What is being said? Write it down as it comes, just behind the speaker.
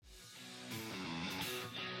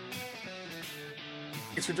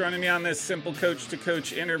Thanks for joining me on this Simple Coach to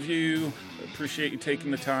Coach interview. Appreciate you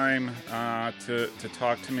taking the time to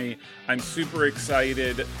talk to me. I'm super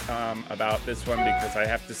excited about this one because I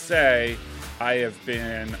have to say I have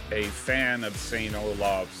been a fan of St.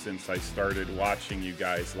 Olaf since I started watching you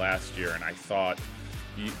guys last year, and I thought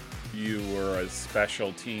you were a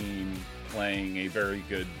special team playing a very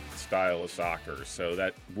good style of soccer. So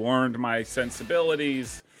that warmed my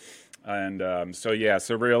sensibilities. And so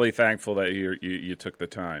really thankful that you took the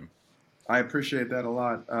time. I appreciate that a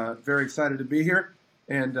lot. Very excited to be here,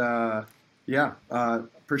 and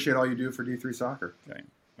appreciate all you do for D3 Soccer. Okay.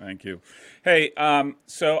 Thank you. Hey,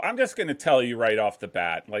 so I'm just going to tell you right off the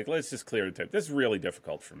bat, let's just clear the tape. This is really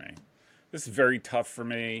difficult for me. This is very tough for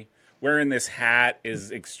me. Wearing this hat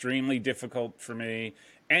is extremely difficult for me.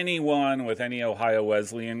 Anyone with any Ohio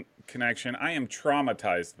Wesleyan connection, I am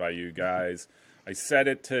traumatized by you guys. I said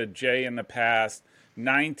it to Jay in the past.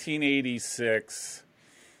 1986,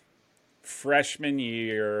 freshman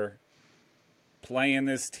year, playing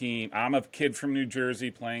this team. I'm a kid from New Jersey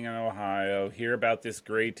playing in Ohio. Hear about this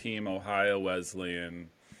great team, Ohio Wesleyan.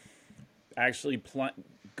 Actually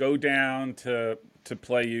go down to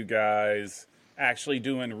play you guys. Actually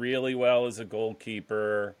doing really well as a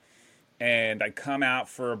goalkeeper. And I come out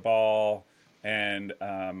for a ball and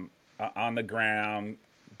on the ground,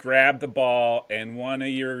 grab the ball, and one of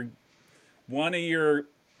your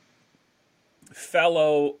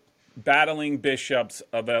fellow battling bishops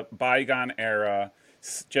of a bygone era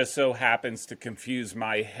just so happens to confuse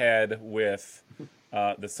my head with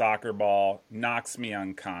the soccer ball, knocks me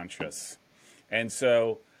unconscious. And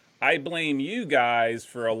so I blame you guys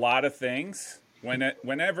for a lot of things.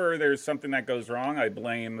 Whenever there's something that goes wrong, I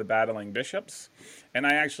blame the battling bishops. And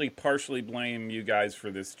I actually partially blame you guys for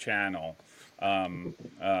this channel.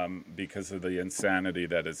 Because of the insanity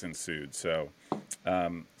that has ensued. So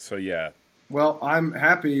yeah. Well, I'm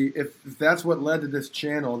happy if that's what led to this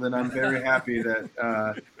channel. Then I'm very happy that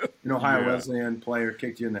an Ohio Wesleyan player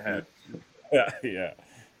kicked you in the head.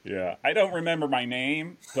 Yeah. I don't remember my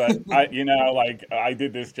name, but I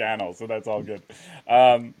did this channel, so that's all good.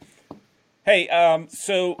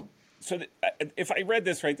 So if I read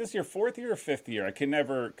this right, this is your fourth year or fifth year? I can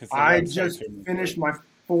never because I just finished my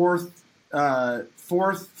fourth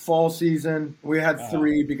fall season. We had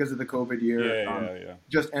three because of the COVID year.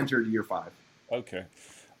 Just entered year 5. Okay.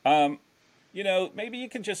 Maybe you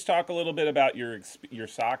can just talk a little bit about your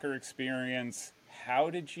soccer experience. How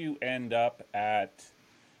did you end up at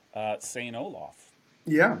St. Olaf?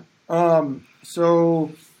 Yeah.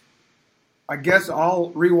 So I guess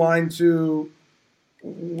I'll rewind to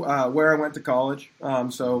where I went to college.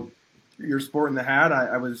 So you're sporting the hat.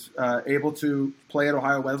 I was able to play at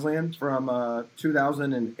Ohio Wesleyan from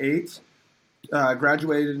 2008.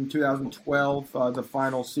 Graduated in 2012. The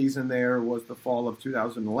final season there was the fall of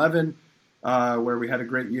 2011, where we had a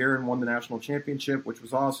great year and won the national championship, which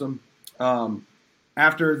was awesome.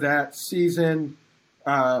 After that season,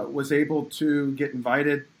 was able to get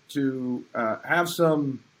invited to have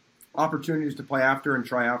some opportunities to play after and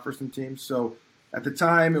try out for some teams. So at the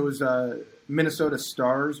time, it was Minnesota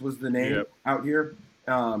Stars was the name out here,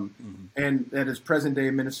 and that is present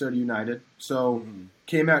day Minnesota United. So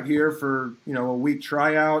came out here for a week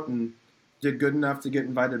tryout and did good enough to get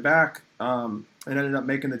invited back, and ended up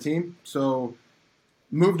making the team. So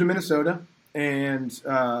moved to Minnesota and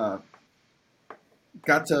got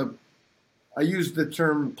to. I used the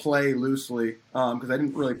term play loosely because I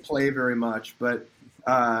didn't really play very much, but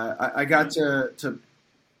I got to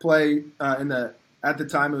play at the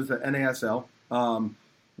time it was the NASL,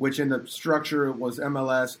 which in the structure it was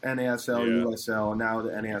MLS, NASL, USL. Now the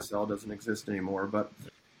NASL doesn't exist anymore. But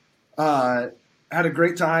had a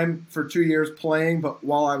great time for 2 years playing. But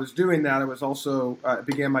while I was doing that, I was also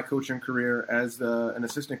began my coaching career as an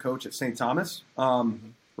assistant coach at St. Thomas.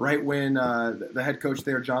 Right when the head coach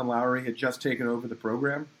there, John Lowry, had just taken over the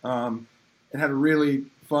program, and had a really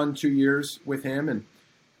fun 2 years with him. And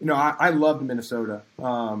I loved Minnesota.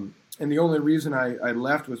 And the only reason I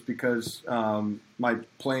left was because my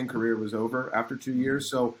playing career was over after 2 years.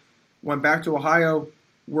 So went back to Ohio,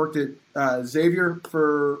 worked at Xavier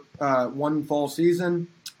for one fall season.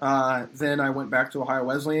 Then I went back to Ohio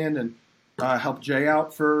Wesleyan and helped Jay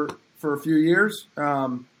out for a few years.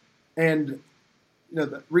 And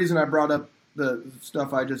the reason I brought up the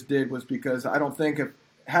stuff I just did was because I don't think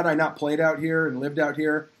had I not played out here and lived out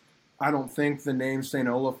here, I don't think the name St.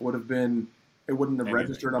 Olaf wouldn't have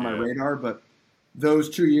registered on my radar. But those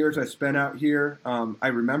 2 years I spent out here, I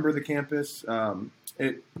remember the campus. I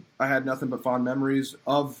had nothing but fond memories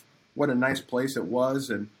of what a nice place it was,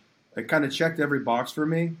 and it kind of checked every box for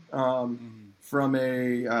me. from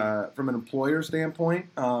an employer standpoint.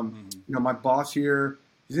 My boss here,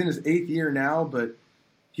 he's in his 8th year now, but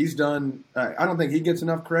he's done. I don't think he gets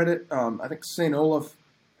enough credit. I think St. Olaf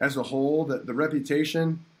as a whole, the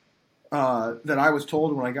reputation that I was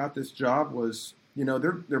told when I got this job was,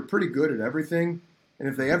 they're pretty good at everything. And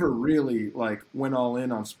if they ever really went all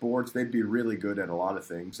in on sports, they'd be really good at a lot of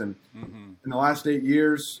things. And in the last 8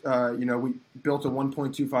 years, we built a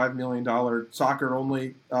 $1.25 million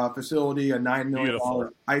soccer-only facility, a $9 million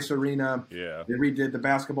ice arena. Yeah. They redid the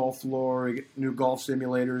basketball floor, new golf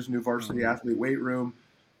simulators, new varsity athlete weight room.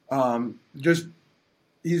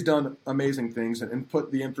 He's done amazing things and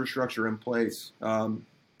put the infrastructure in place.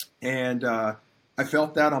 And I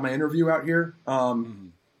felt that on my interview out here.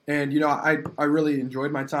 And, I really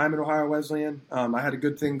enjoyed my time at Ohio Wesleyan. I had a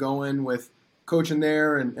good thing going with coaching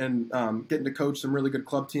there and getting to coach some really good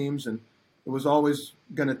club teams. And it was always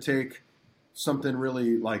going to take something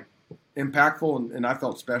really impactful. And I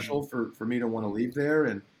felt special for me to want to leave there.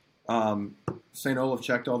 And St. Olaf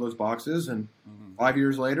checked all those boxes. And 5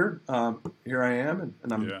 years later, here I am.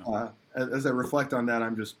 And I'm as I reflect on that,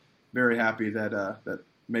 I'm just very happy that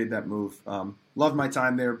made that move. Loved my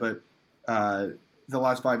time there, but the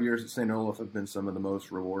last 5 years at St. Olaf have been some of the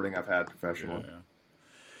most rewarding I've had professionally.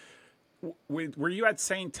 Were you at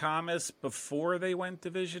St. Thomas before they went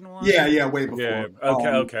Division I? Yeah, way before. Yeah.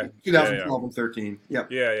 Okay. 2012 and 13. Yep.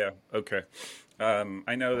 Yeah. Okay.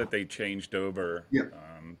 I know that they changed over. Yep.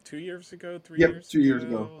 2 years ago, 3 years ago? 2 years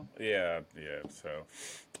ago. Yeah.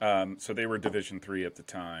 So they were Division III at the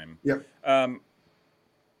time. Yep.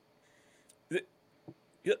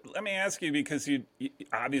 Let me ask you, because you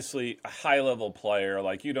obviously a high level player,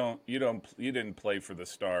 you didn't play for the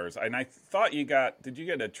Stars, and I thought did you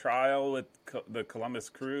get a trial with the Columbus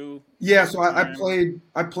Crew? Yeah, so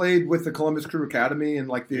I played with the Columbus Crew Academy in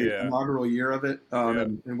the inaugural year of it,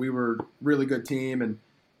 and we were a really good team, and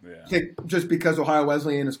I think just because Ohio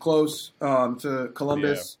Wesleyan is close to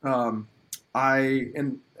Columbus, I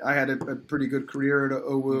had a pretty good career at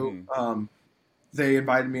OWU. They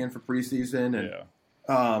invited me in for preseason, and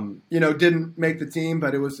didn't make the team,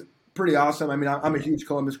 but it was pretty awesome. I mean, I'm a huge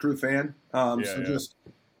Columbus Crew fan. Just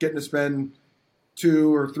getting to spend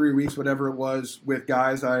 2 or 3 weeks, whatever it was, with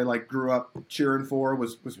guys I grew up cheering for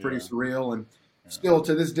was pretty surreal. And still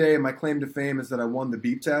to this day, my claim to fame is that I won the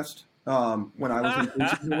beep test when I was in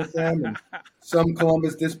preseason with them. And some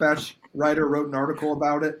Columbus Dispatch writer wrote an article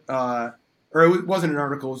about it. Or it wasn't an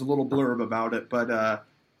article, it was a little blurb about it. But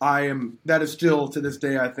that is still to this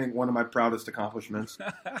day, I think, one of my proudest accomplishments.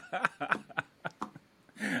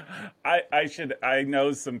 I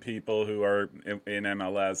know some people who are in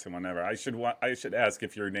MLS and whatever. I should ask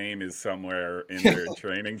if your name is somewhere in their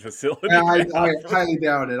training facility. I highly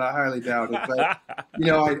doubt it. But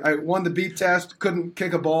I won the beep test. Couldn't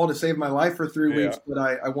kick a ball to save my life for 3 weeks, but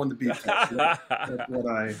I won the beep test. That's what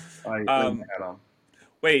I had on.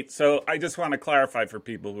 Wait, so I just want to clarify for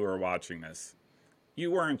people who are watching this.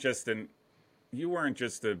 You weren't just a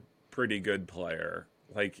pretty good player.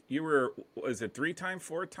 You were, was it 3-time,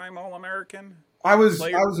 4-time All-American? I was a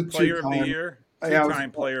player of two-time. the year,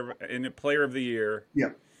 2-time player of the year.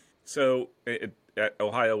 Yep. So at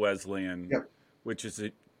Ohio Wesleyan, Yep. which is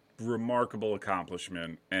a remarkable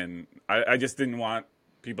accomplishment, and I just didn't want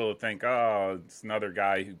people to think, oh, it's another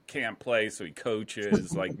guy who can't play, so he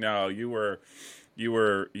coaches. No, you were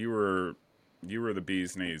the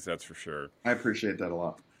bee's knees, that's for sure. I appreciate that a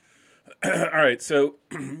lot. All right, so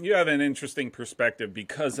you have an interesting perspective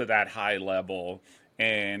because of that high level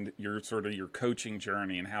and your coaching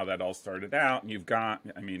journey and how that all started out. And you've got,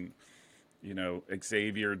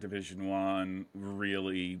 Xavier Division I,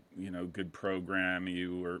 really, good program.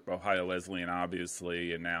 You were Ohio Wesleyan,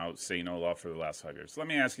 obviously, and now St. Olaf for the last 5 years. So let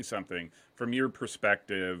me ask you something from your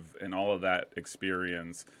perspective and all of that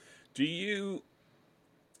experience. Do you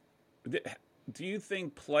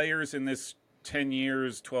think players in this 10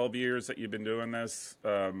 years, 12 years that you've been doing this,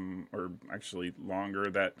 or actually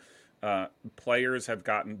longer, that players have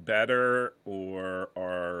gotten better or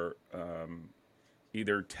are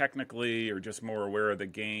either technically or just more aware of the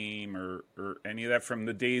game or any of that from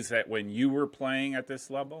the days that when you were playing at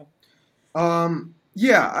this level? On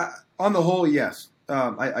the whole, yes.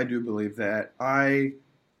 I do believe that. I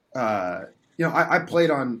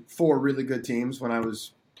played on 4 really good teams when I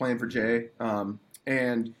was playing for Jay.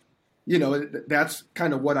 And that's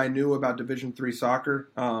kind of what I knew about Division III soccer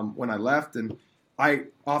when I left. And I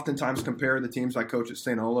oftentimes compare the teams I coach at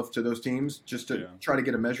St. Olaf to those teams just to try to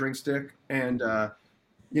get a measuring stick. And,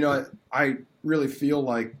 I really feel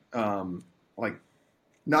like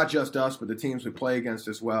not just us, but the teams we play against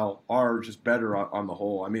as well are just better on the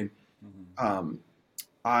whole. I mean,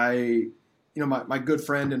 my good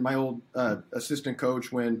friend and my old assistant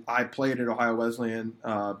coach when I played at Ohio Wesleyan,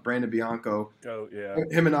 Brandon Bianco. Oh, yeah.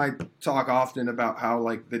 Him and I talk often about how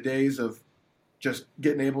like the days of just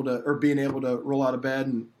being able to roll out of bed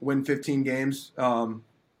and win 15 games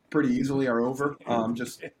pretty easily are over.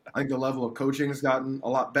 Just I think the level of coaching has gotten a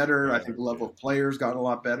lot better. I think the level of players gotten a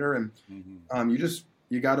lot better, and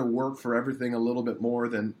you got to work for everything a little bit more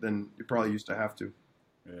than you probably used to have to.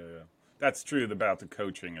 Yeah, that's true about the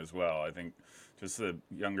coaching as well. I think just the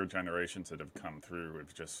younger generations that have come through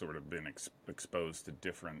have just sort of been exposed to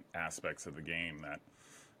different aspects of the game that,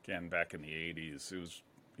 again, back in the 80s, it was,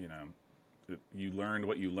 you learned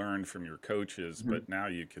what you learned from your coaches, but now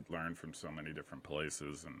you could learn from so many different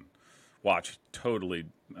places and watch totally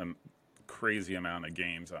crazy amount of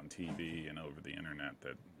games on TV and over the internet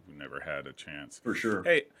that we never had a chance. For sure.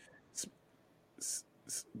 Hey,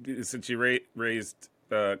 since you raised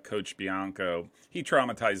Coach Bianco, he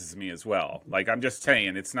traumatizes me as well. Like, I'm just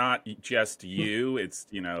saying, it's not just you. It's,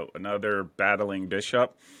 another battling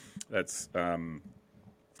bishop. That's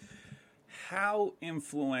how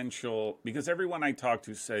influential, because everyone I talk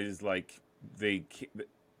to says, like, you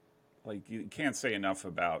can't say enough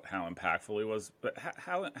about how impactful he was. But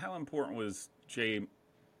how important was Jay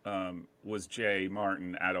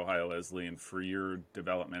Martin at Ohio Wesleyan for your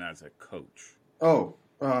development as a coach? Oh,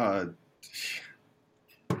 I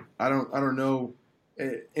don't know,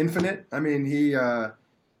 infinite. I mean,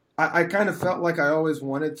 I kind of felt like I always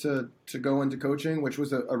wanted to go into coaching, which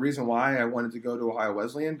was a reason why I wanted to go to Ohio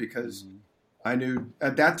Wesleyan, because I knew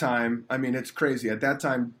at that time, I mean, it's crazy. At that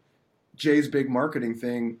time, Jay's big marketing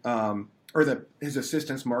thing, or that his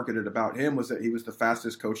assistants marketed about him, was that he was the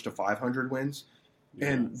fastest coach to 500 wins. Yeah.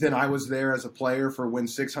 And then I was there as a player for win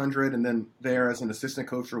 600, and then there as an assistant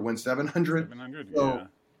coach for win 700. 700, so yeah.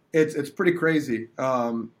 It's pretty crazy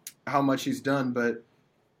how much he's done. But,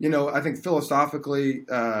 I think philosophically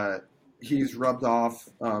he's rubbed off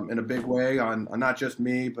in a big way on not just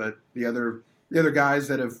me, but the other guys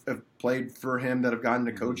that have played for him that have gotten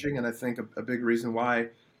into coaching. And I think a big reason why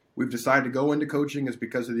we've decided to go into coaching is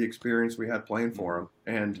because of the experience we had playing for him.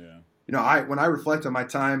 And, when I reflect on my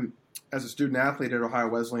time as a student athlete at Ohio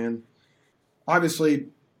Wesleyan, obviously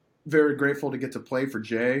very grateful to get to play for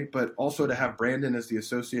Jay, but also to have Brandon as the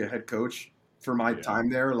associate head coach for my time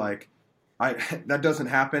there. Like, that doesn't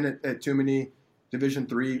happen at too many Division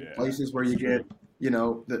III places where you get,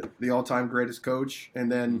 the all-time greatest coach,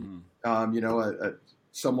 and then,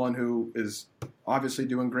 someone who is obviously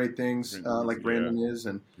doing great things like Brandon is,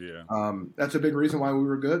 and that's a big reason why we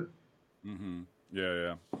were good.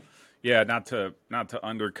 Yeah. Not to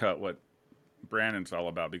undercut what Brandon's all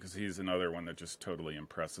about, because he's another one that just totally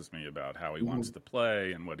impresses me about how he wants to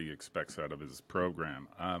play and what he expects out of his program.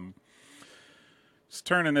 Just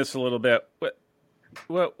turning this a little bit,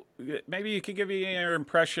 well, maybe you could give me your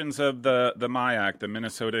impressions of the MIAC, the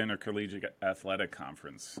Minnesota Intercollegiate Athletic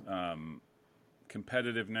Conference.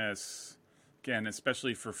 Competitiveness, again,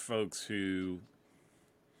 especially for folks who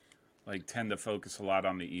tend to focus a lot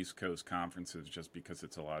on the East Coast conferences just because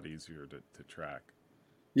it's a lot easier to track.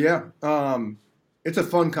 Yeah, it's a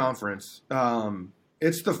fun conference.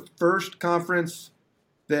 It's the first conference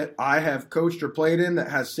that I have coached or played in that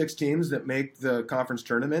has 6 teams that make the conference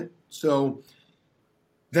tournament. So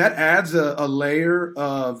that adds a layer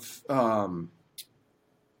of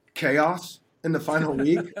chaos in the final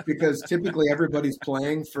week, because typically everybody's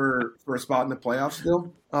playing for a spot in the playoffs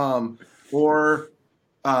still, or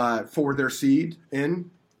for their seed in,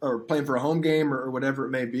 or playing for a home game or whatever it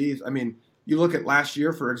may be. I mean, you look at last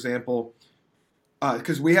year, for example,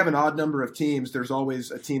 because we have an odd number of teams, there's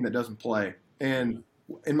always a team that doesn't play. And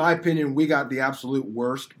in my opinion, we got the absolute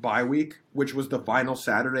worst bye week, which was the final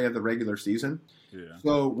Saturday of the regular season. Yeah.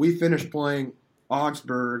 So we finished playing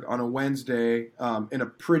Augsburg on a Wednesday in a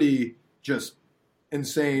pretty just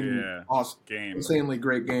insane, awesome game, insanely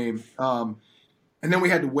great game. And then we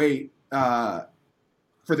had to wait for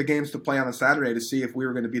the games to play on a Saturday to see if we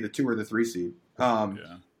were going to be the 2 or the 3 seed.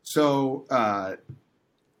 So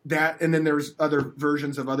that, and then there's other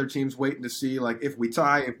versions of other teams waiting to see, like, if we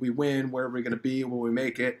tie, if we win, where are we going to be? Will we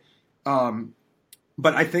make it?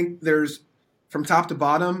 But I think there's, from top to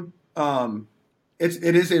bottom,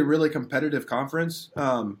 it is a really competitive conference.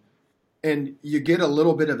 And you get a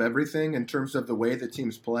little bit of everything in terms of the way that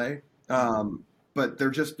teams play. But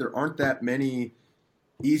there aren't that many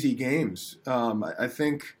easy games. I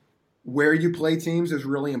think where you play teams is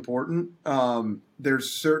really important.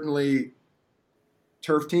 There's certainly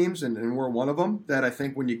turf teams, and we're one of them, that I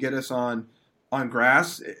think when you get us on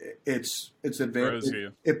grass, it's advanced.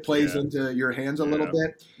 It plays into your hands a little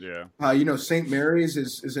bit. Yeah. St. Mary's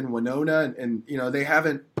is in Winona, and they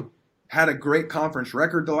haven't had a great conference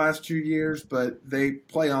record the last 2 years, but they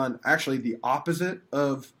play on actually the opposite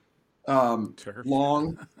of long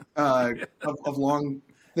of long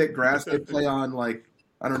thick grass. They play on like,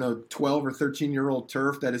 I don't know, 12 or 13-year-old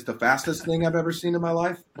turf that is the fastest thing I've ever seen in my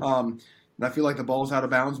life. And I feel like the ball's out of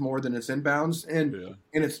bounds more than it's in bounds, and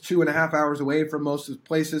it's 2.5 hours away from most of the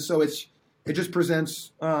places, so it just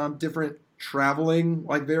presents different traveling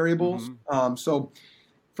like variables. So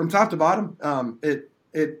from top to bottom, it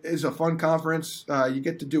is a fun conference. You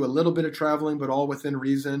get to do a little bit of traveling, but all within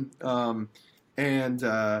reason.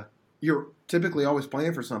 And you're typically always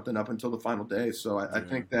playing for something up until the final day. So I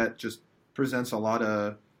think that just presents a lot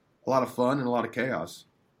of fun and a lot of chaos.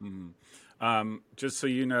 Just so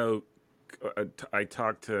you know, I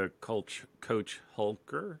talked to Coach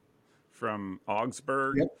Hulker from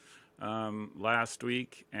Augsburg last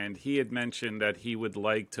week, and he had mentioned that he would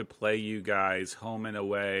like to play you guys home and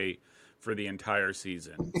away for the entire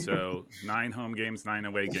season. So 9 home games, 9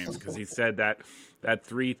 away games, because he said that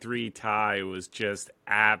 3-3 tie was just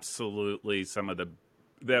absolutely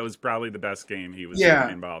that was probably the best game he was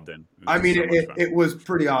involved in. It was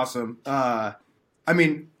pretty awesome.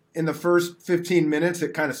 In the first 15 minutes,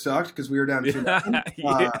 it kind of sucked because we were down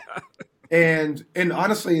 2-0. And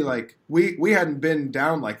honestly, like we hadn't been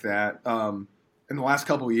down like that in the last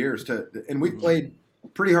couple of years. And we played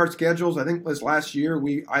pretty hard schedules. I think this last year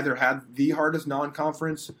we either had the hardest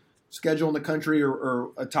non-conference schedule in the country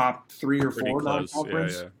or a top 3 or 4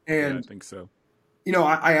 non-conference. And I think so.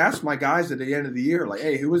 I asked my guys at the end of the year, like,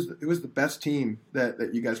 hey, who was the best team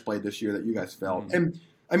that you guys played this year that you guys felt? And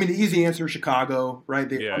the easy answer is Chicago, right?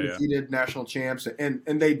 They undefeated national champs, and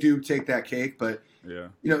they do take that cake. But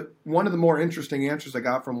one of the more interesting answers I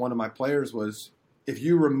got from one of my players was, if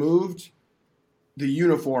you removed the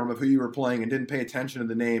uniform of who you were playing and didn't pay attention to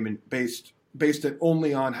the name and based it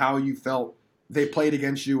only on how you felt they played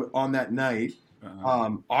against you on that night,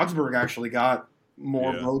 Augsburg actually got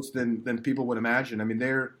more votes than people would imagine.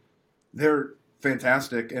 They're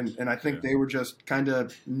fantastic, and I think they were just kind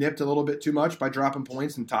of nipped a little bit too much by dropping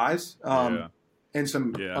points and ties and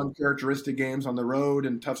some uncharacteristic games on the road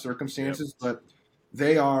and tough circumstances. But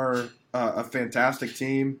they are a fantastic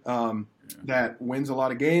team that wins a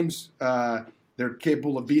lot of games. They're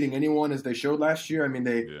capable of beating anyone, as they showed last year.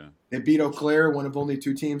 They beat Eau Claire, one of only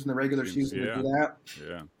 2 teams in the regular season to do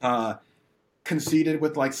that. Conceded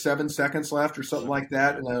with like 7 seconds left or something like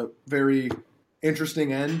that in a very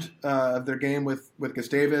interesting end of their game with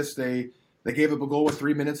Gustavus. They gave up a goal with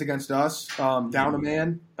 3 minutes against us, down a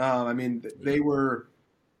man. They were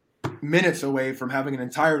minutes away from having an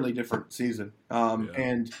entirely different season.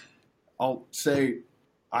 And I'll say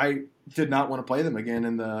I did not want to play them again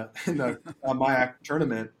in the MIAC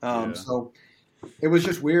tournament. So it was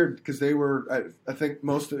just weird because they were, I think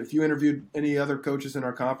if you interviewed any other coaches in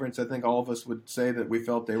our conference, I think all of us would say that we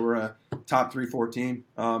felt they were a top 3-4 team.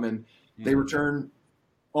 And they returned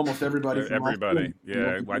almost everybody. Everybody.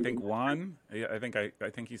 I think one. I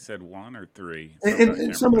think he said 1 or 3.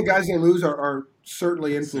 And some of the guys they lose are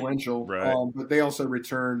certainly influential, but they also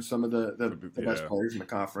return some of the best players in the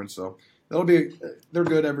conference. So they're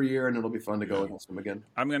good every year, and it'll be fun to go against them again.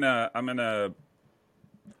 I'm gonna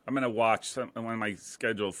watch when my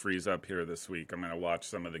schedule frees up here this week. I'm gonna watch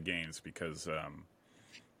some of the games because,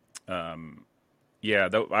 I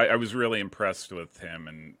was really impressed with him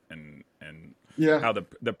and how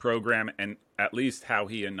the program and at least how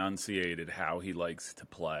he enunciated how he likes to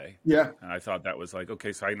play. Yeah, and I thought that was like,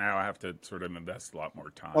 okay, so I now have to sort of invest a lot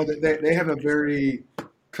more time. Oh, they have a very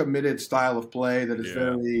committed style of play that is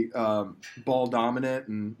very ball dominant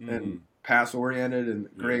and pass oriented and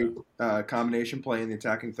great combination play in the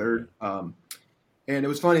attacking third. And it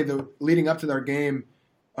was funny, leading up to their game,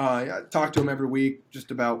 I talked to him every week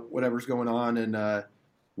just about whatever's going on, and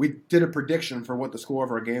we did a prediction for what the score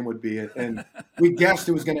of our game would be, and we guessed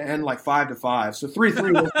it was going to end like 5-5. So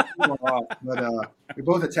 3-3 was a lot, but we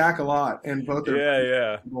both attack a lot, and both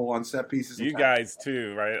are on set pieces. You guys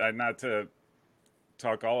too, right? Not to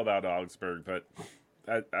talk all about Augsburg, but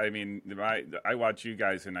I watch you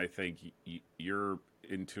guys, and I think your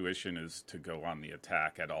intuition is to go on the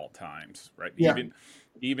attack at all times, right? Yeah.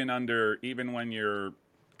 Even when you're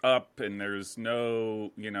up and there's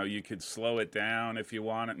no, you could slow it down if you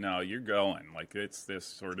want it. No, you're going. Like, it's this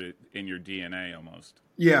sort of in your DNA almost.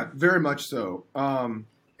 Yeah, very much so.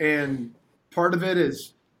 And part of it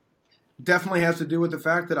is definitely has to do with the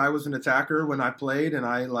fact that I was an attacker when I played, and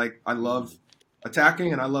I love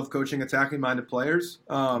attacking, and I love coaching attacking-minded players.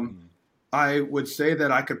 I would say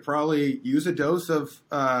that I could probably use a dose of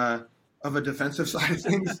a defensive side of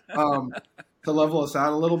things to level us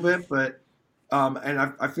out a little bit. But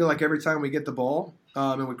and I feel like every time we get the ball,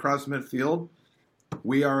 and we cross midfield,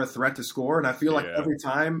 we are a threat to score. And I feel like every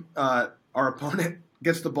time our opponent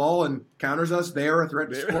gets the ball and counters us, they are a threat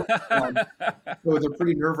to score. So they're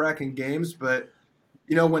pretty nerve-wracking games. But,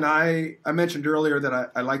 when I mentioned earlier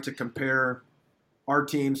that I like to compare our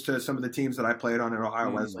teams to some of the teams that I played on at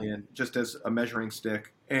Ohio Wesleyan just as a measuring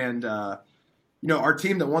stick. And, our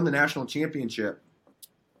team that won the national championship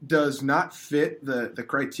does not fit the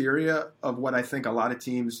criteria of what I think a lot of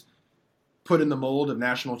teams put in the mold of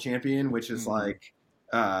national champion, which is like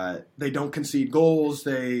they don't concede goals,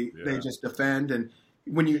 they just defend. And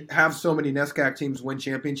when you have so many NESCAC teams win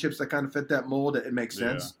championships that kind of fit that mold, it makes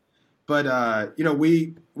sense. But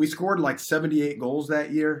we scored like 78 goals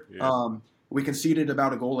that year. We conceded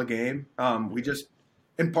about a goal a game.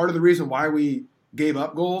 And part of the reason why we gave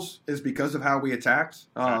up goals is because of how we attacked.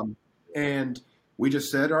 And we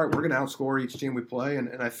just said, all right, we're going to outscore each team we play.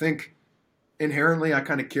 And I think inherently I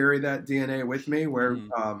kind of carry that DNA with me where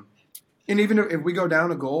and even if we go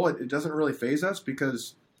down a goal, it doesn't really faze us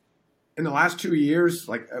because in the last 2 years,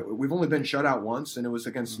 like we've only been shut out once, and it was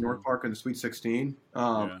against North Park in the Sweet 16.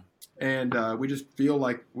 And we just feel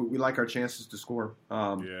like we like our chances to score.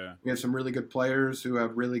 We have some really good players who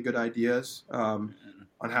have really good ideas on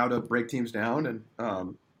how to break teams down. And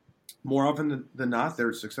more often than not,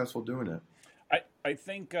 they're successful doing it. I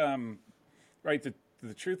think,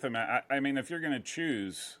 the truth of it, I mean, if you're going to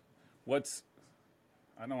choose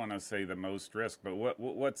I don't want to say the most risk, but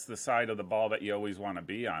what's the side of the ball that you always want to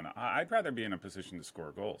be on? I'd rather be in a position to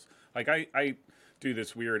score goals. Like I do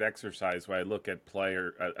this weird exercise where I look at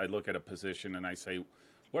I look at a position and I say,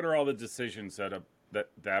 what are all the decisions that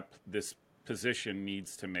this position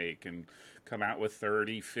needs to make, and come out with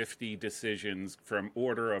 30, 50 decisions from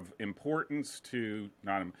order of importance to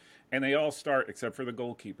not, and they all start, except for the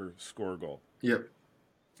goalkeeper, score a goal. Yep.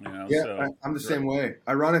 I'm the same way.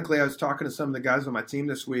 Ironically, I was talking to some of the guys on my team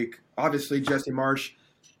this week. Obviously, Jesse Marsh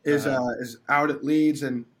is out at Leeds,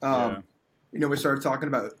 and we started talking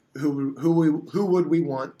about who would we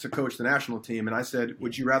want to coach the national team, and I said,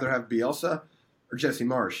 would you rather have Bielsa or Jesse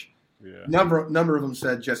Marsh? Number of them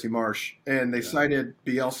said Jesse Marsh, and they cited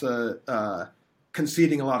Bielsa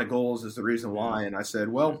conceding a lot of goals as the reason why, and I said,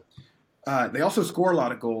 well. They also score a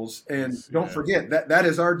lot of goals, and don't forget that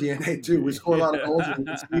is our DNA too. We score a lot of goals, and we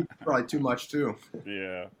concede probably too much too.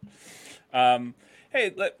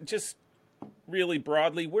 Hey, just really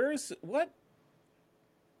broadly, where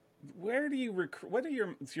do you recruit? What are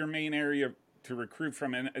your main area to recruit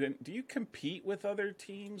from? And do you compete with other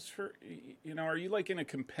teams for? Are you like in a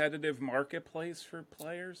competitive marketplace for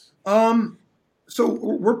players? So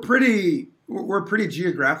we're pretty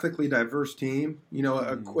geographically diverse team.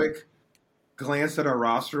 A quick glance at our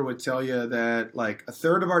roster would tell you that like a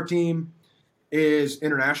third of our team is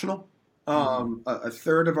international. A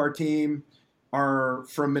third of our team are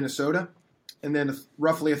from Minnesota, and then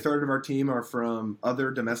roughly a third of our team are from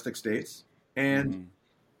other domestic states. And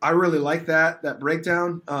I really like that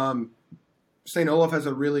breakdown. St. Olaf has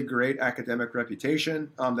a really great academic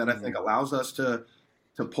reputation that I think allows us to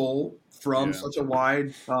pull from such a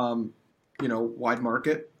wide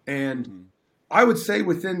market. And I would say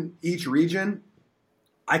within each region,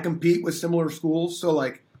 I compete with similar schools. So,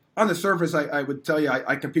 like on the surface, I would tell you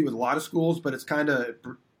I compete with a lot of schools, but it's kind of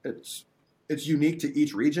it's unique to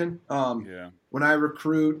each region. When I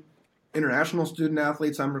recruit international student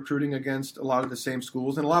athletes, I'm recruiting against a lot of the same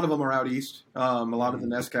schools, and a lot of them are out east. A lot of the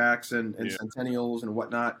NESCACs and Centennials and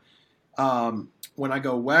whatnot. When I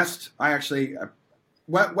go west, I actually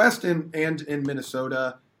west and in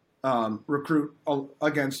Minnesota recruit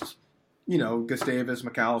against. Gustavus,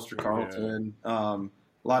 McAllister, Carleton, a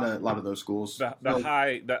lot of those schools. The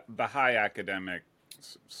high academic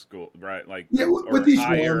school, right? Like with each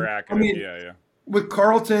higher one. academic. With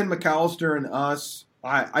Carleton, McAllister, and us,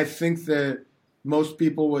 I think that most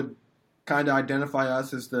people would kind of identify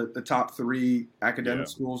us as the top 3 academic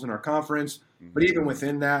schools in our conference. But even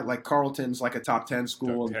within that, like Carleton's like a top 10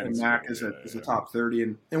 school, and MAC is a top 30,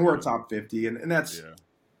 and we're a top 50, and that's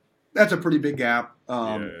a pretty big gap.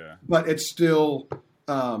 But it's still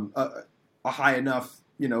a high enough,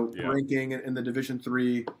 ranking in the Division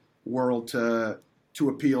III world to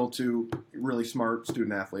appeal to really smart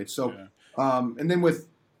student athletes. So, and then with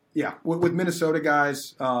Minnesota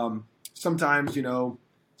guys, sometimes an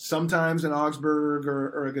Augsburg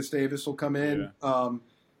or a Gustavus will come in,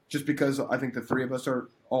 just because I think the 3 of us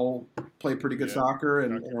all play pretty good soccer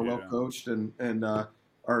and are well coached and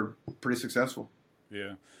are pretty successful.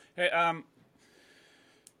 Yeah. Hey,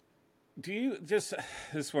 do you this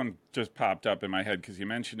one just popped up in my head because you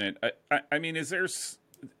mentioned it. I mean,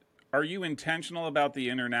 Are you intentional about the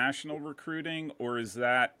international recruiting, or is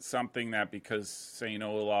that something that because St.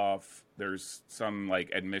 Olaf, there's some like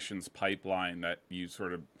admissions pipeline that you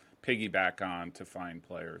sort of piggyback on to find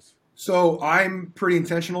players? So I'm pretty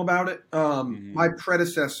intentional about it. My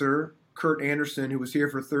predecessor, Kurt Anderson, who was here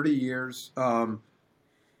for 30 years,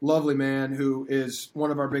 lovely man who is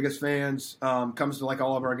one of our biggest fans, comes to like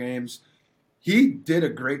all of our games. He did a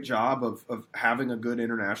great job of having a good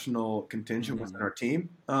international contingent within our team.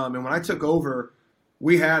 And when I took over,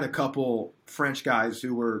 we had a couple French guys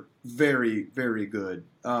who were very, very good.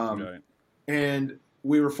 And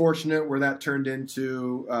we were fortunate where that turned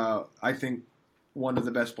into, I think, one of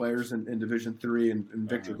the best players in Division III, and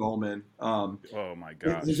Victor Goldman. Oh my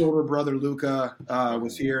gosh! His older brother Luca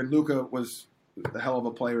was here, and Luca was a hell of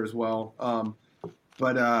a player as well.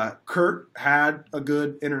 But Kurt had a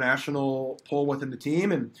good international pull within the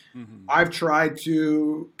team, and I've tried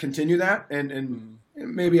to continue that. And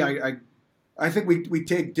maybe I think we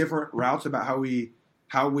take different routes about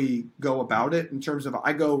how we go about it. In terms of,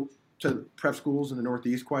 I go to prep schools in the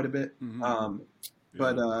Northeast quite a bit,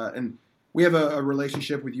 and we have a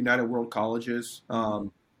relationship with United World Colleges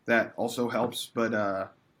that also helps. But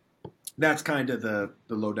that's kind of the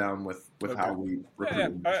lowdown with how we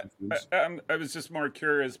recruit. I was just more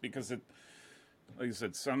curious because it, like I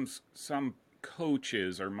said, some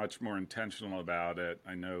coaches are much more intentional about it.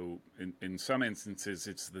 I know in some instances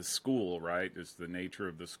it's the school, right? It's the nature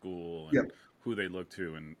of the school and who they look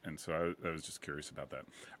to, and so I was just curious about that.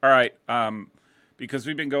 All right, because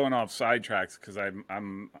we've been going off sidetracks because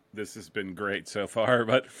I'm this has been great so far,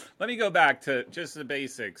 but let me go back to just the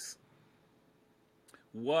basics.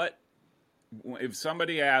 If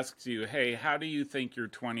somebody asks you, hey, how do you think your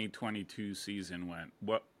 2022 season went?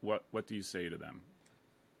 What do you say to them?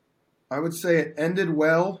 I would say it ended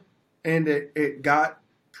well, and it got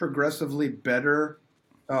progressively better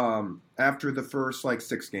after the first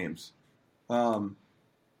 6 games.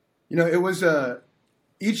 It was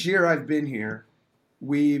each year I've been here,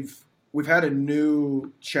 we've had a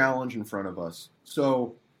new challenge in front of us.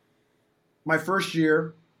 So my first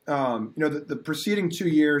year, the preceding 2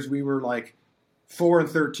 years we were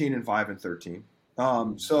 4-13 and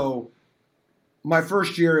 5-13. So my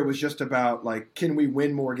first year, it was just about can we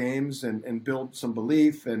win more games and build some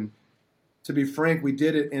belief? And to be frank, we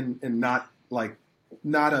did it in not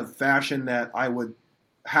a fashion that I would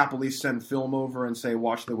happily send film over and say,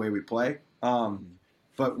 watch the way we play.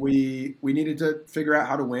 But we needed to figure out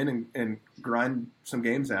how to win and grind some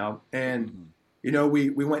games out. And, we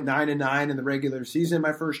went 9-9 in the regular season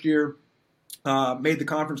my first year. Made the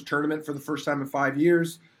conference tournament for the first time in 5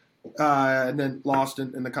 years, and then lost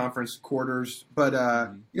in the conference quarters. But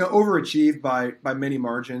overachieved by many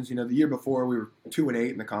margins. The year before we were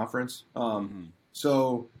 2-8 in the conference.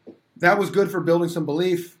 So that was good for building some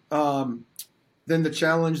belief. Then the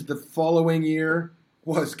challenge the following year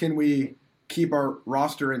was, can we keep our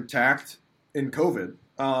roster intact in COVID?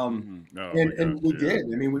 And we did.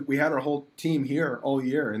 I mean, we had our whole team here all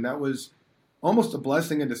year, and that was almost a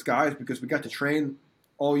blessing in disguise because we got to train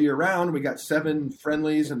all year round. We got 7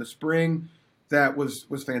 friendlies in the spring. That was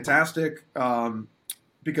fantastic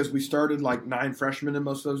because we started 9 freshmen in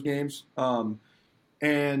most of those games.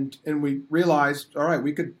 And we realized, all right,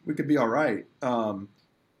 we could be all right.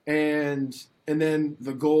 And then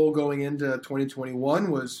the goal going into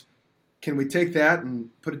 2021 was, can we take that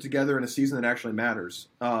and put it together in a season that actually matters?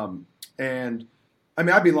 And I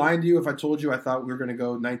mean, I'd be lying to you if I told you I thought we were going to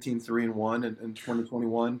go 19-3-1 in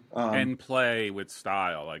 2021. And play with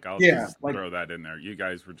style. I'll just throw that in there. You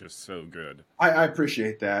guys were just so good. I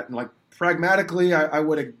appreciate that. And pragmatically, I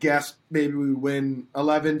would have guessed maybe we win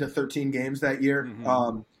 11 to 13 games that year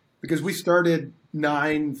because we started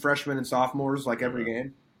 9 freshmen and sophomores every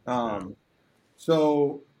game.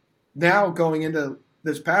 So now going into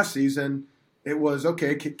this past season, it was,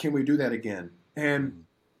 okay, can we do that again? And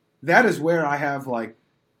that is where I have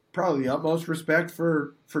probably the utmost respect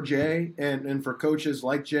for Jay and for coaches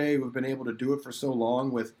like Jay who have been able to do it for so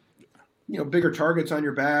long with bigger targets on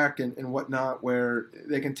your back and whatnot, where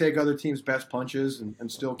they can take other teams' best punches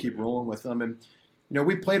and still keep rolling with them. And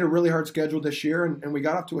we played a really hard schedule this year and we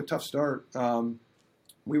got off to a tough start.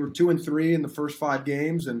 We were 2-3 in the first 5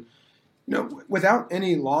 games, and without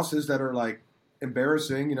any losses that are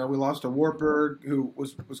embarrassing. We lost to Wartburg, who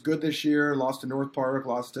was good this year, lost to North Park,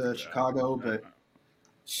 lost to Chicago. But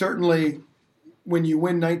certainly when you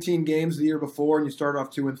win 19 games the year before and you start off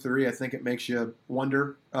 2-3, I think it makes you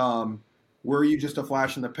wonder, were you just a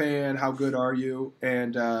flash in the pan? How good are you?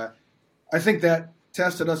 And I think that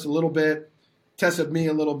tested us a little bit, tested me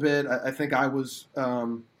a little bit. I think I was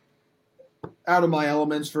out of my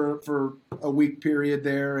elements for a week period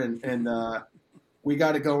there, and we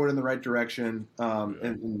got it going in the right direction.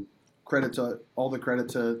 And credit to all the credit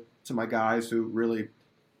to my guys who really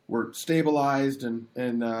were stabilized, and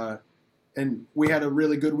we had a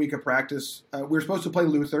really good week of practice. We were supposed to play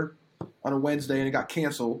Luther on a Wednesday, and it got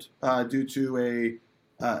canceled due to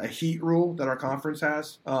a heat rule that our conference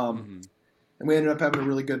has. And we ended up having a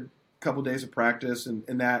really good couple days of practice,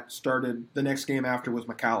 and that started. The next game after was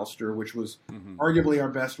McAllister, which was arguably our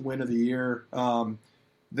best win of the year.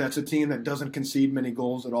 That's a team that doesn't concede many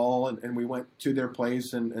goals at all, and we went to their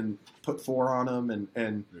place and put 4 on them,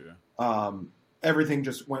 and everything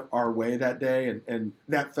just went our way that day, and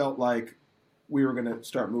that felt like we were going to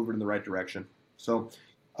start moving in the right direction. So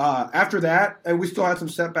after that, and we still had some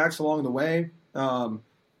setbacks along the way.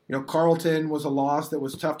 Carleton was a loss that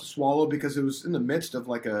was tough to swallow because it was in the midst of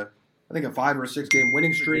like a 5 or 6 game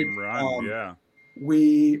winning streak.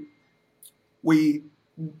 We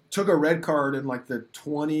took a red card in like the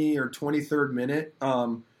 20 or 23rd minute,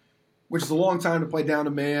 which is a long time to play down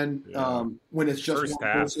a man when it's just first one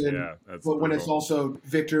half, person. But when it's also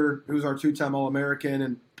Victor, who's our 2-time All-American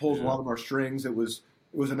and pulls a lot of our strings, it was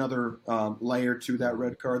another layer to that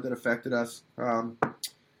red card that affected us.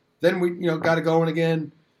 Then we got it going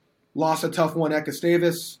again. Lost a tough one at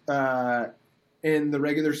Gustavus in the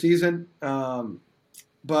regular season,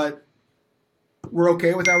 but we're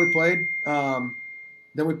okay with how we played.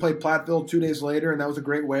 Then we played Platteville 2 days later, and that was a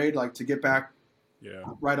great way to get back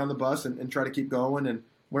right on the bus and try to keep going. And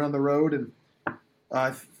went on the road and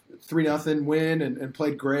 3-0 win and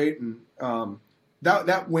played great. And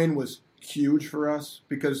that win was huge for us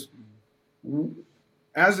because,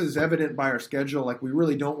 as is evident by our schedule, we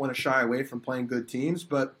really don't want to shy away from playing good teams.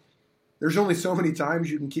 But there's only so many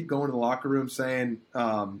times you can keep going to the locker room saying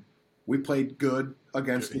we played good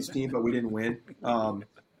against this team, but we didn't win.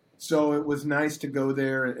 So it was nice to go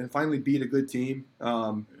there and finally beat a good team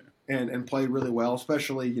and play really well,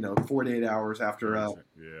 especially 48 hours after a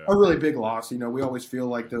really big loss. We always feel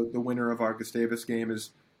like the winner of our Gustavus game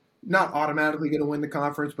is not automatically going to win the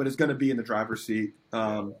conference, but is going to be in the driver's seat.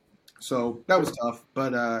 So that was tough,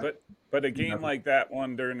 but a game like that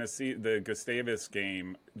one during the Gustavus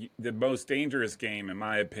game, the most dangerous game, in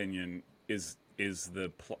my opinion, is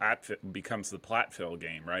becomes the Platteville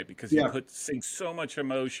game, right? Because you sink so much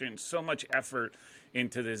emotion, so much effort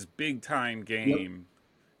into this big time game,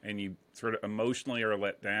 and you sort of emotionally are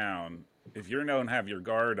let down. If you don't have your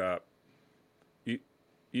guard up,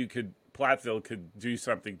 Platteville could do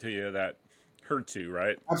something to you that hurts you,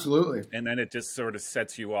 right? Absolutely. And then it just sort of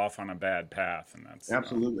sets you off on a bad path, and that's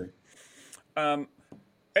absolutely. And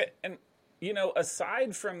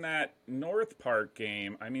aside from that North Park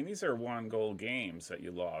game, I mean, these are 1-goal games that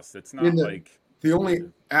you lost. It's not the only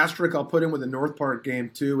asterisk I'll put in with the North Park game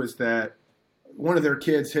too is that one of their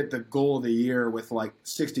kids hit the goal of the year with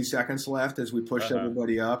 60 seconds left as we pushed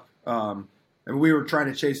everybody up. And we were trying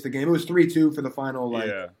to chase the game. It was 3-2 for the final.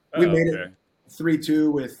 We made it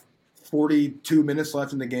 3-2 with 42 minutes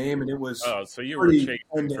left in the game, and it was so you were chasing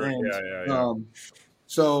end to end.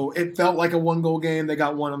 So it felt like a 1-goal game. They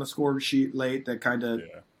got one on the score sheet late that kind of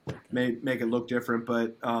make it look different.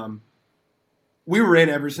 But we were in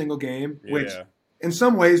every single game, which in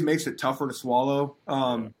some ways makes it tougher to swallow.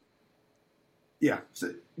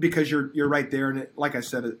 Because you're right there. And like I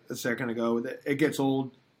said a second ago, it gets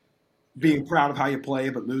old being proud of how you play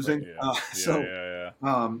but losing.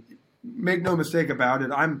 Make no mistake about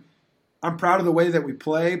it. I'm proud of the way that we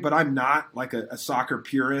play, but I'm not like a soccer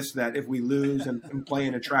purist that if we lose and play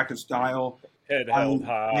an attractive style, head held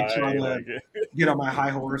high, I try to get on my high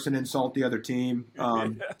horse and insult the other team.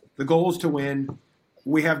 The goal is to win.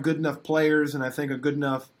 We have good enough players and I think a good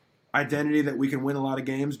enough identity that we can win a lot of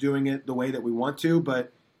games doing it the way that we want to.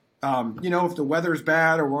 But, if the weather's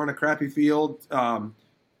bad or we're on a crappy field,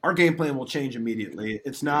 our game plan will change immediately.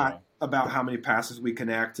 It's not about how many passes we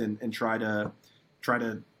connect and try to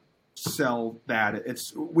sell that.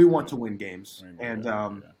 We want to win games, and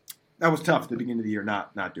that was tough at the beginning of the year.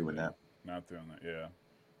 Not doing that. Not doing that.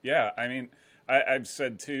 Yeah. I mean, I've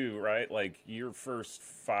said too, right? Your first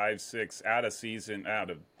 5-6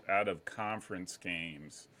 out of conference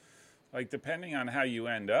games, depending on how you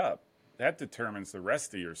end up, that determines the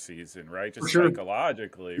rest of your season, right? Just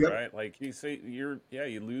psychologically, right? You say you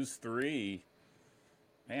lose 3.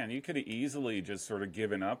 Man, you could have easily just sort of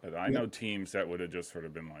given up. I know teams that would have just sort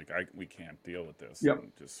of been like, we can't deal with this,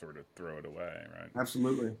 and just sort of throw it away, right?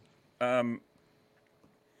 Absolutely. All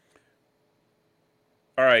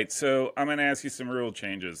right, so I'm going to ask you some rule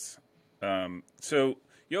changes. So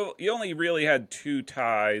you only really had 2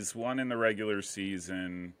 ties, one in the regular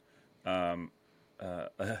season.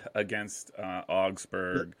 against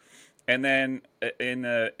Augsburg, and then in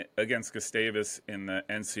against Gustavus in the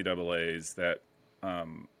NCAA's that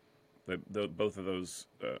both of those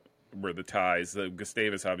were the ties. The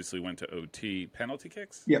Gustavus obviously went to OT penalty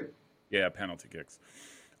kicks. Yep. Yeah, penalty kicks.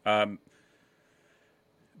 The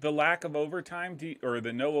lack of overtime or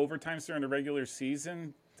the no overtimes during the regular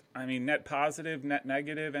season. I mean, net positive, net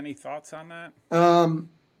negative. Any thoughts on that?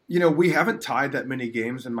 We haven't tied that many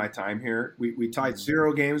games in my time here. We tied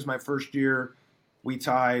 0 games my first year. We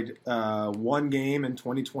tied 1 game in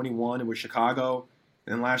 2021. It was Chicago.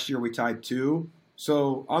 And then last year we tied 2.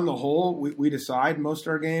 So on the whole, we decide most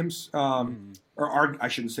of our games. I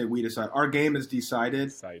shouldn't say we decide. Our game is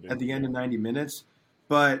decided at the end of 90 minutes.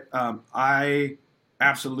 But I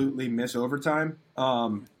absolutely miss overtime.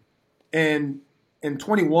 And in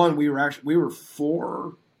 21, we were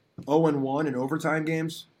 4-0-1 in overtime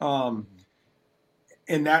games. And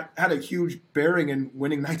that had a huge bearing in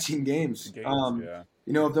winning 19 games. Yeah.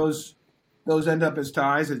 If those end up as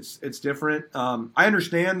ties, it's different. I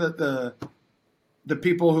understand that the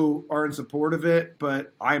people who are in support of it,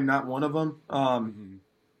 but I am not one of them.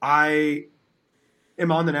 I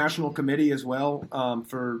am on the national committee as well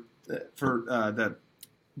for the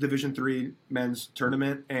Division III men's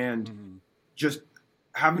tournament, and just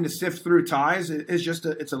having to sift through ties is just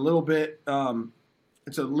it's a little bit harder.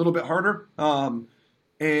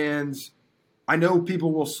 And I know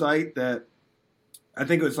people will cite that. I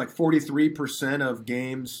think it was like 43% of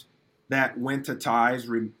games that went to ties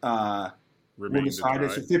were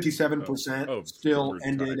decided. So 57% still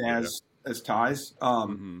ended as ties.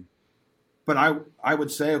 But I would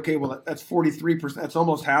say, okay, well, that's 43%. That's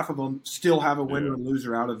almost half of them still have a winner and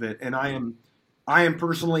loser out of it. And I am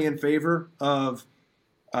personally in favor of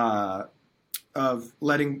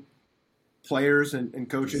letting players and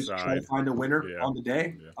coaches try to find a winner on the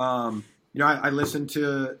day. I listened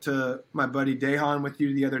to my buddy Dehan with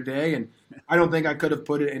you the other day, and I don't think I could have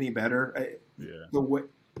put it any better.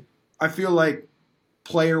 I feel like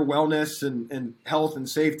player wellness and health and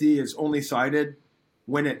safety is only cited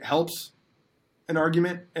when it helps an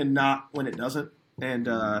argument and not when it doesn't. And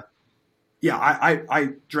I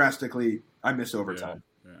drastically miss overtime.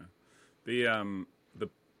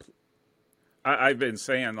 I've been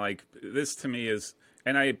saying, like, this to me is,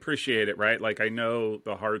 and I appreciate it, right? Like, I know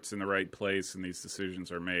the heart's in the right place and these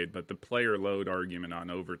decisions are made, but the player load argument on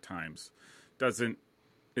overtimes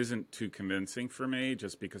isn't too convincing for me,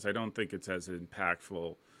 just because I don't think it's as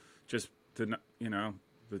impactful. Just the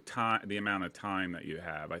amount of time that you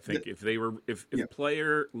have. I think if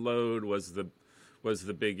player load was the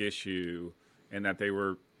big issue, and that they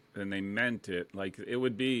meant it, like, it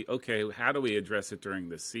would be, okay, how do we address it during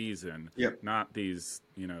the season? Not these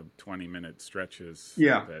 20-minute stretches.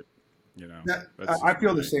 I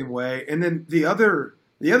feel the same way. And then the other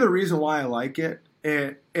reason why I like it,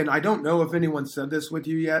 and I don't know if anyone said this with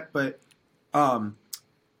you yet, but I'm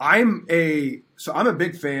a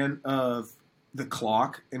big fan of the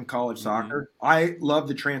clock in college soccer. I love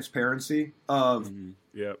the transparency of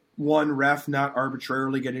one ref not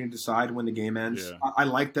arbitrarily getting to decide when the game ends. I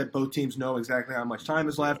like that both teams know exactly how much time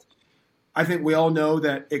is left. I think we all know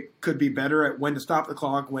that it could be better at when to stop the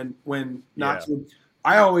clock, when not to.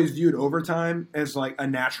 I always viewed overtime as like a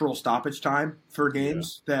natural stoppage time for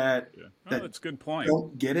games that that's a good point.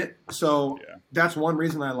 Don't get it. So that's one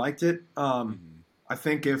reason I liked it. I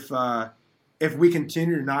think if we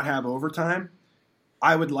continue to not have overtime,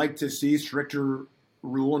 I would like to see stricter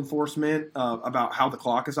rule enforcement about how the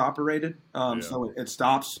clock is operated, so it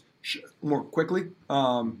stops more quickly,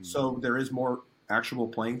 so there is more actual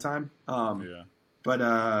playing time. But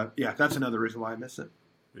that's another reason why I miss it.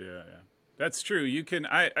 That's true. You can.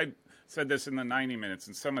 I said this in the 90 minutes.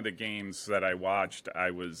 In some of the games that I watched, I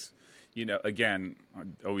was, again, I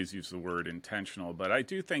always use the word intentional, but I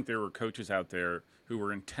do think there were coaches out there who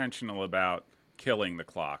were intentional about killing the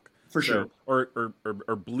clock. For sure. Or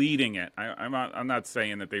bleeding it. I'm not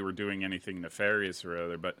saying that they were doing anything nefarious or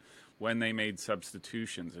other, but when they made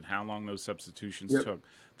substitutions and how long those substitutions took,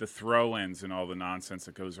 the throw-ins and all the nonsense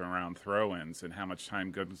that goes around throw-ins and how much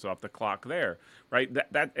time goes off the clock there, right?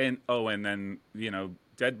 And then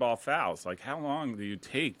dead ball fouls. Like, how long do you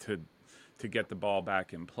take to get the ball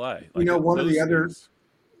back in play? Like, one of the other.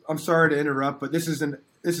 I'm sorry to interrupt, but this is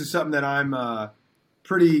something that I'm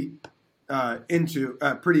pretty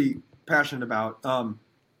passionate about.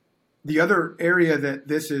 The other area that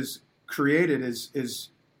this is created is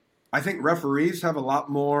I think referees have a lot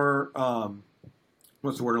more,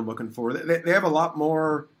 what's the word I'm looking for? They have a lot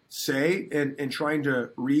more say in trying to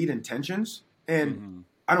read intentions, and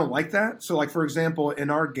I don't like that. So, like, for example, in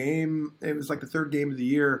our game, it was like the third game of the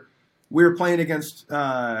year, we were playing against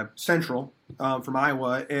Central from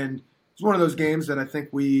Iowa, and it's one of those games that I think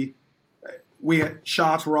we had,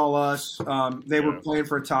 shots were all us. They were playing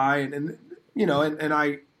for a tie, and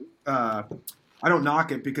I don't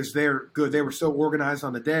knock it because they're good. They were so organized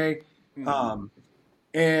on the day.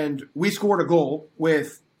 And we scored a goal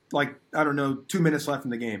with 2 minutes left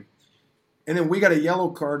in the game. And then we got a yellow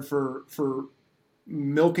card for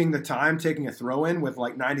milking the time, taking a throw in with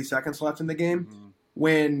 90 seconds left in the game.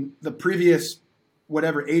 When the previous,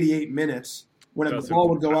 88 minutes, when the ball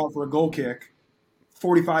would go out for a goal kick,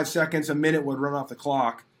 45 seconds, a minute would run off the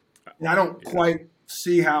clock. And I don't quite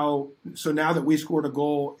see how. So now that we scored a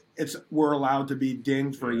goal, we're allowed to be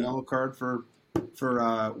dinged for a yellow card for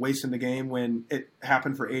wasting the game when it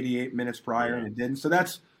happened for 88 minutes prior and it didn't. So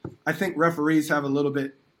I think referees have a little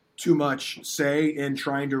bit too much say in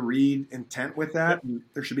trying to read intent with that.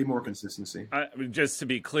 There should be more consistency. Just to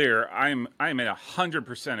be clear, I'm in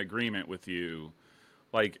 100% agreement with you.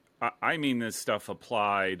 I mean this stuff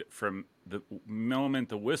applied from the moment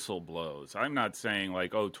the whistle blows. I'm not saying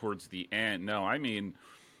towards the end. No, I mean,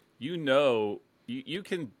 you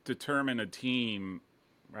can determine a team.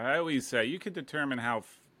 I always say you can determine how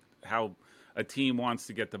a team wants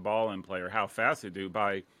to get the ball in play or how fast they do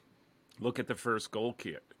by look at the first goal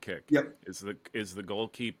kick. Yep. Is the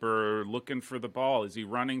goalkeeper looking for the ball? Is he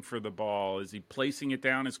running for the ball? Is he placing it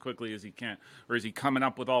down as quickly as he can? Or is he coming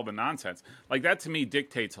up with all the nonsense? That to me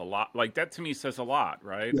dictates a lot. That to me says a lot,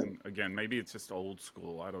 right? Yeah. And again, maybe it's just old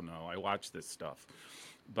school. I don't know. I watch this stuff.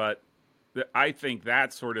 But I think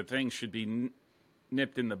that sort of thing should be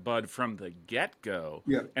nipped in the bud from the get-go.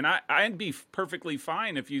 Yeah. And I'd be perfectly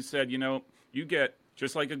fine if you said, you get,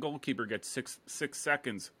 just like a goalkeeper gets six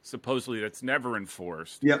seconds, supposedly that's never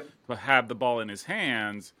enforced, Yep. to have the ball in his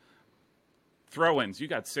hands. Throw-ins, you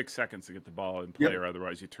got 6 seconds to get the ball in play, or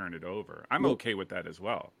otherwise you turn it over. I'm okay with that as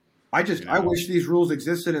well. I wish these rules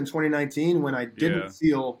existed in 2019 when I didn't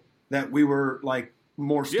feel that we were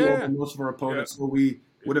more skilled than most of our opponents, so we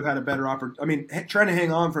would have had a better opportunity. I mean, trying to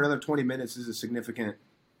hang on for another 20 minutes is a significant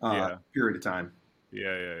period of time.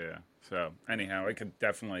 Yeah. So anyhow, I could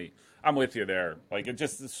definitely, I'm with you there. It's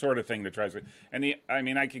just the sort of thing that drives me.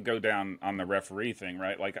 And I could go down on the referee thing,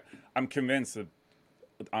 right? I'm convinced that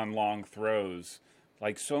on long throws,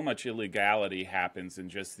 so much illegality happens in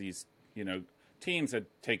just these, teams that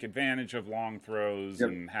take advantage of long throws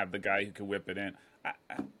and have the guy who can whip it in.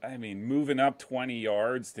 I mean, moving up 20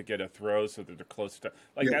 yards to get a throw so that they're close to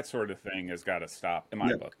that sort of thing has got to stop in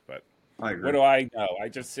my book. But I agree. What do I know? I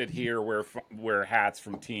just sit here, wear hats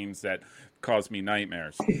from teams that cause me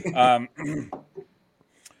nightmares.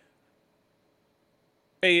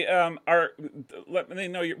 Hey, let me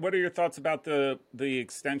know what are your thoughts about the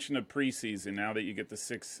extension of preseason now that you get the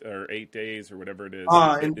 6 or 8 days or whatever it is?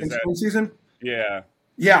 In spring season? Yeah.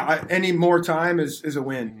 Yeah, any more time is a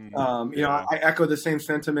win. I echo the same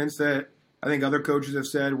sentiments that I think other coaches have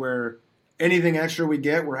said, where anything extra we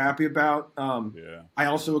get, we're happy about. I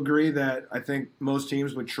also agree that I think most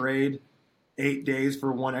teams would trade 8 days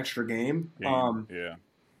for one extra game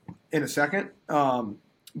in a second.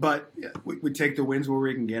 But we take the wins where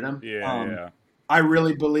we can get them. I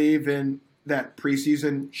really believe in that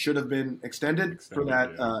preseason should have been extended for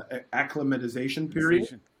that acclimatization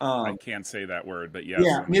period. I can't say that word, but yes.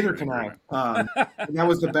 Yeah, neither can I. And that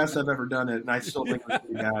was the best I've ever done it, and I still think it was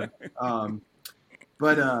pretty bad.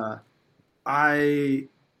 But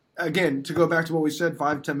again, to go back to what we said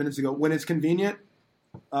 5-10 minutes ago, when it's convenient,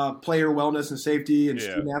 player wellness and safety and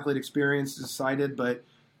student-athlete experience is cited, but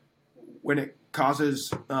when it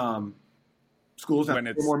causes schools to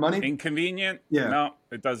pay more money, inconvenient, no,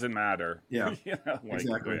 it doesn't matter. Yeah,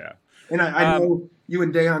 exactly. Yeah. And I know you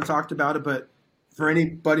and Dayon talked about it, but for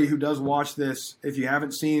anybody who does watch this, if you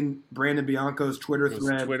haven't seen Brandon Bianco's Twitter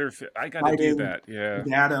thread, I got to do that. Yeah,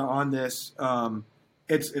 data on this,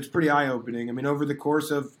 it's pretty eye-opening. I mean, over the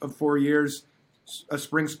course of 4 years, a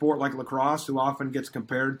spring sport like lacrosse, who often gets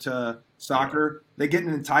compared to soccer, they get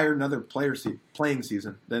another playing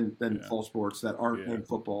season than fall sports that aren't named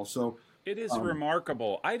football. So it is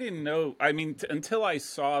remarkable. I didn't know. I mean, until I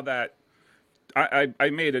saw that, I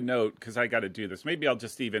made a note because I got to do this. Maybe I'll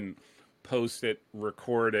just even post it,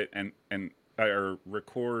 record it, or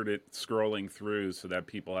record it scrolling through so that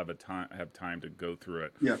people have time to go through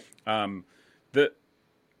it. Yeah.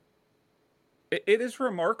 It is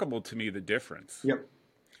remarkable to me the difference. Yep.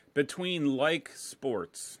 Between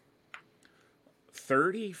sports,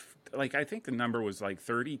 30, I think the number was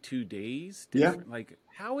 32 days. Different. Yeah.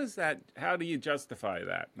 How is that? How do you justify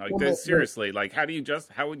that? Seriously,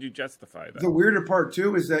 how would you justify that? The weirder part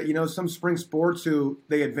too is that, some spring sports who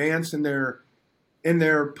they advance in their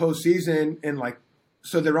postseason in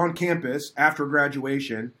so they're on campus after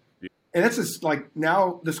graduation. And it's just like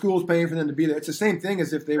now the school's paying for them to be there. It's the same thing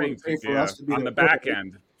as if they were paying for us to be on there. The back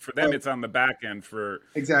end. For them, it's on the back end. For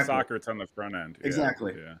soccer, it's on the front end. Yeah.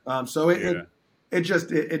 Exactly. Yeah. So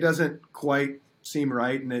it doesn't quite seem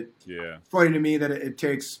right, and it's funny to me that it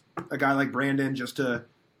takes a guy like Brandon just to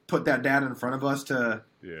put that data in front of us to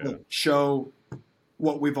show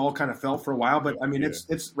what we've all kind of felt for a while. But I mean,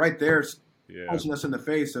 it's right there, it's punching us in the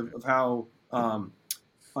face of how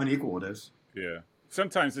unequal it is. Yeah.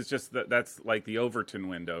 Sometimes it's just that's like the Overton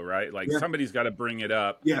window, right? Like somebody's got to bring it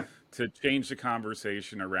up to change the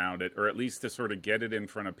conversation around it, or at least to sort of get it in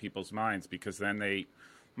front of people's minds, because then they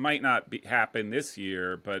might not happen this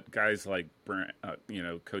year, but guys like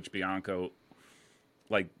Coach Bianco,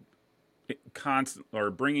 like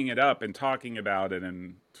bringing it up and talking about it,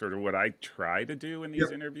 and sort of what I try to do in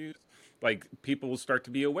these interviews. Like, people will start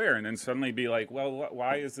to be aware and then suddenly be like, well,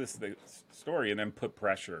 why is this the story? And then put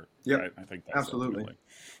pressure. Yeah, I think that's absolutely.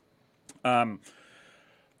 All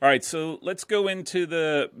right, so let's go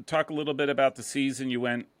into talk a little bit about the season. You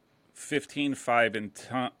went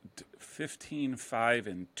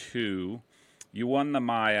 15-5-2. You won the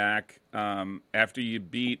MIAC after you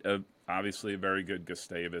beat obviously a very good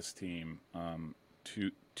Gustavus team,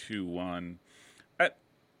 2-1.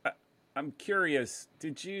 I'm curious,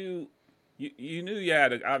 did you knew you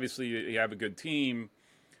had obviously you have a good team.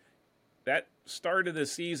 That start of the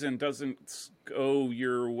season doesn't go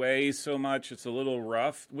your way so much. It's a little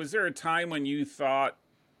rough. Was there a time when you thought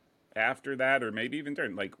after that, or maybe even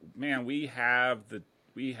during, like, man, we have the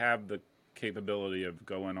capability of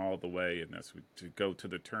going all the way in this, to go to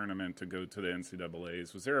the tournament, to go to the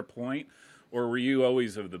NCAAs? Was there a point, or were you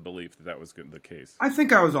always of the belief that was the case? I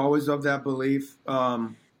think I was always of that belief.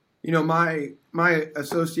 My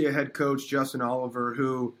associate head coach, Justin Oliver,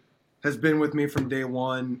 who has been with me from day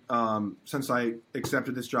one since I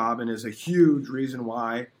accepted this job, and is a huge reason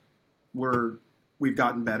why we've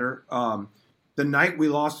gotten better. The night we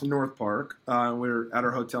lost to North Park, we were at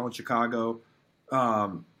our hotel in Chicago.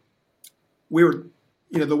 We were,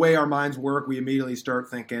 the way our minds work, we immediately start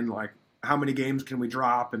thinking, like, how many games can we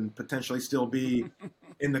drop and potentially still be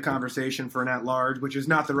in the conversation for an at-large, which is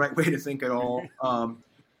not the right way to think at all.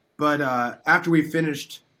 But after we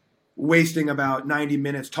finished wasting about 90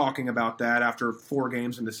 minutes talking about that after 4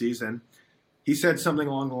 games in the season, he said something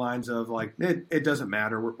along the lines of, like, it doesn't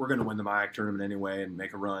matter. We're going to win the MIAC tournament anyway and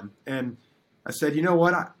make a run. And I said, you know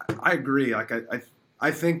what? I agree. Like,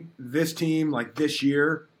 I think this team, like, this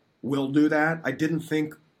year will do that. I didn't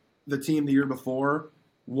think the team the year before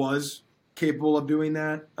was capable of doing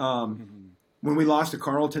that. When we lost to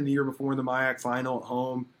Carleton the year before in the MIAC final at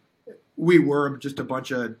home, we were just a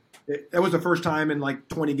bunch of – that was the first time in like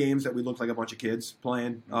 20 games that we looked like a bunch of kids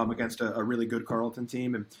playing against a really good Carleton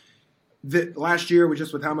team. And last year,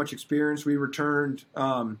 with how much experience we returned,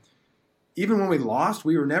 even when we lost,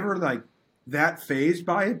 we were never like that fazed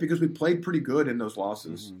by it, because we played pretty good in those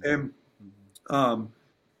losses. And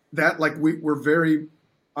that, like,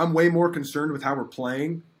 I'm way more concerned with how we're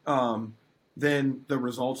playing than the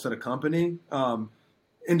results that accompany.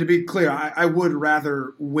 And to be clear, I would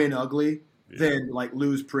rather win ugly than like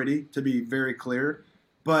lose pretty, to be very clear.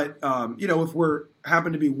 But if we're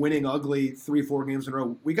happen to be winning ugly 3-4 games in a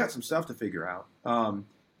row, we got some stuff to figure out,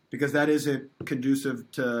 because that isn't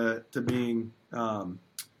conducive to being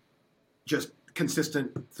just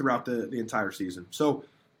consistent throughout the entire season. So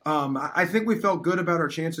I think we felt good about our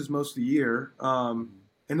chances most of the year, and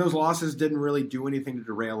those losses didn't really do anything to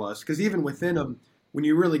derail us, because even within them, when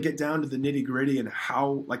you really get down to the nitty gritty and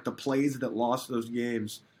how, like, the plays that lost those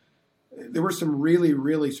games, there were some really,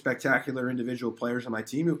 really spectacular individual players on my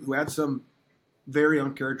team who had some very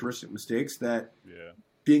uncharacteristic mistakes that,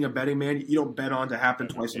 being a betting man, you don't bet on to happen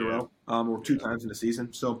twice in a row or 2 times in a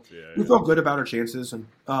season. So we felt good about our chances. And,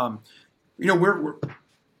 we're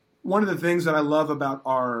one of the things that I love about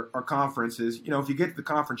our conference is, if you get to the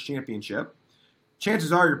conference championship,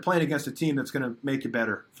 chances are you're playing against a team that's going to make you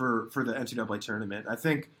better for the NCAA tournament. I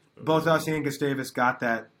think both us and Gustavus got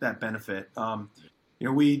that benefit.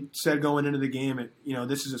 We said going into the game,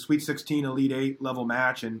 this is a Sweet 16 Elite 8 level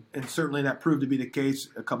match, and certainly that proved to be the case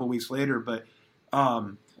a couple weeks later. But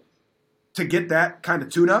to get that kind of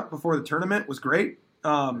tune-up before the tournament was great,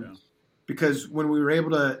 because when we were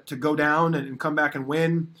able to go down and come back and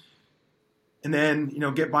win, and then,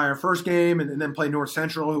 get by our first game and then play North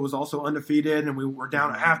Central, who was also undefeated, and we were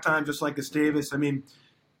down at halftime just like Gustavus. I mean,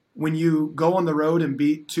 when you go on the road and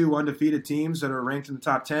beat 2 undefeated teams that are ranked in the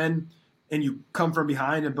top 10 and you come from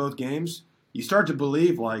behind in both games, you start to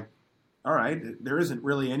believe, like, all right, there isn't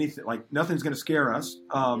really anything – like, nothing's going to scare us.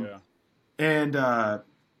 And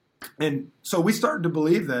And so we started to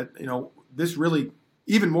believe that, this really,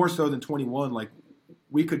 even more so than 21, like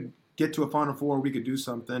we could get to a Final Four, we could do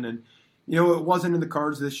something. And, it wasn't in the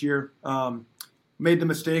cards this year. Made the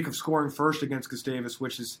mistake of scoring first against Gustavus,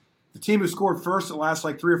 which is the team who scored first the last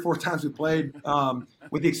like 3 or 4 times we played,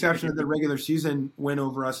 with the exception of the regular season win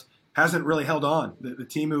over us, hasn't really held on. The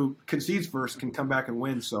team who concedes first can come back and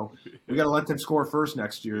win. So we got to let them score first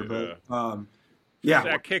next year. Yeah. But,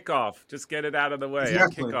 that kickoff, just get it out of the way.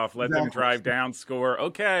 Exactly. That kickoff, let them drive down, score.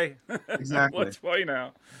 Okay. Exactly. Let's play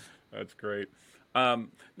now. That's great.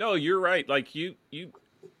 No, you're right. Like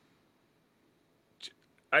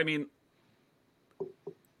I mean,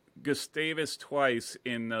 Gustavus twice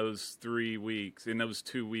in those 3 weeks, in those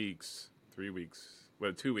 2 weeks, 3 weeks,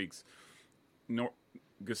 2 weeks.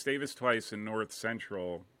 Gustavus twice in North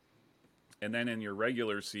Central, and then in your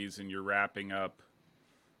regular season, you're wrapping up.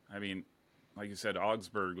 I mean, like you said,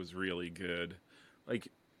 Augsburg was really good. Like,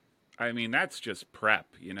 I mean, that's just prep,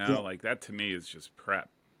 Yeah. Like that to me is just prep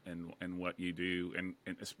and what you do, and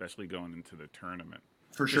especially going into the tournament.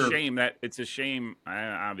 For sure. It's a shame.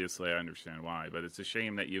 Obviously, I understand why, but it's a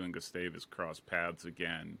shame that you and Gustavus crossed paths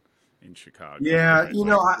again in Chicago. Yeah,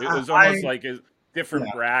 right? it was almost like a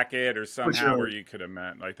different bracket or somehow sure. where you could have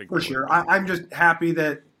met. I think for sure. I'm just happy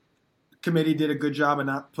that committee did a good job of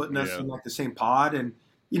not putting us in like the same pod. And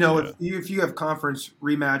if you have conference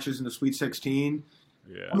rematches in the Sweet 16,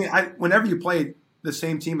 I mean, whenever you play the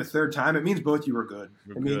same team a third time, it means both you were good.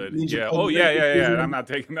 Good. I'm not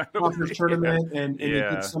taking that away. Conference tournament, and you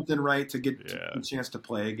did something right to get a chance to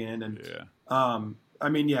play again. And I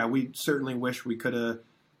mean, we certainly wish we could have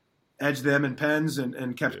edged them in pens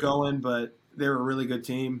and kept going, but they were a really good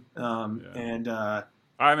team. And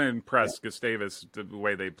I'm impressed, Gustavus, the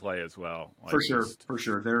way they play as well. Like for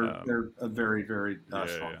sure. They're a very, very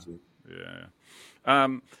strong team.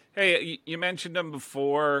 Yeah. Hey, you mentioned them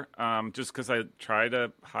before, just because I try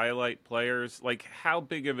to highlight players. Like, how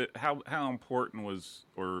big of it? How important was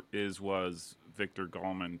Victor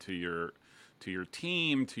Gallman to your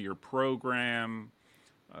team, to your program?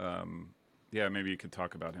 Maybe you could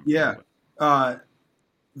talk about him. Yeah,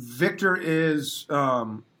 Victor is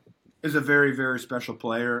a very, very special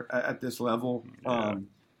player at this level. Yeah.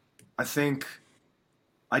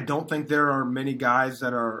 I don't think there are many guys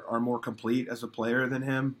that are more complete as a player than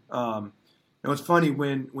him. It's funny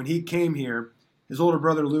when he came here, his older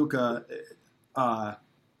brother Luca,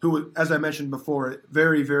 who, as I mentioned before,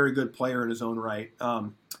 very, very good player in his own right.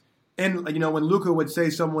 And when Luca would say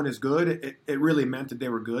someone is good, it really meant that they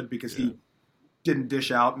were good because he didn't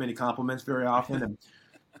dish out many compliments very often. And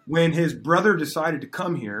when his brother decided to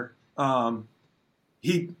come here,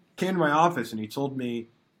 he came to my office and he told me,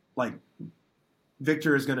 like,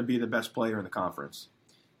 Victor is going to be the best player in the conference.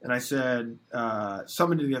 And I said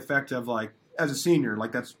something to the effect of, like, as a senior,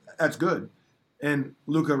 like, that's good. And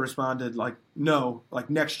Luca responded, like, no,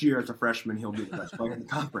 like, next year as a freshman, he'll be the best player in the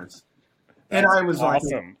conference. And I was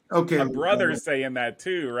awesome. Like, okay. My brother's saying that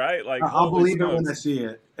too, right? Like, I'll believe it when I see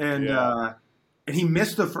it. And he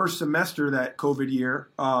missed the first semester that COVID year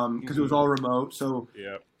because it was all remote. So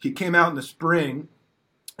he came out in the spring,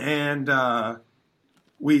 and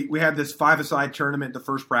we had this 5-a-side tournament, the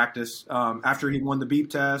first practice, after he won the beep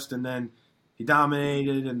test, and then he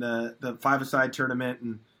dominated in the 5-a-side tournament.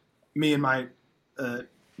 And me and my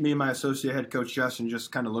associate head coach Justin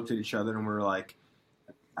just kind of looked at each other and we were like,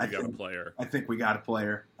 I think we got a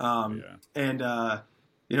player. And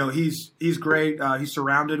he's great. He's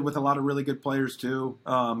surrounded with a lot of really good players too.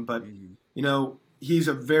 But he's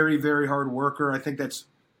a very, very hard worker. I think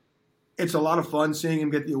it's a lot of fun seeing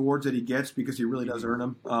him get the awards that he gets because he really does earn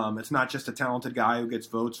them. It's not just a talented guy who gets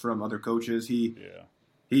votes from other coaches.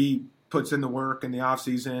 He puts in the work in the off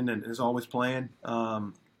season and is always playing. I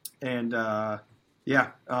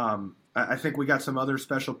think we got some other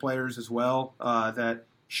special players as well that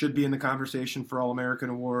should be in the conversation for All-American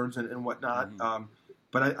awards and whatnot.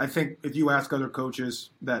 But I think if you ask other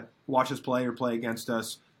coaches that watch us play or play against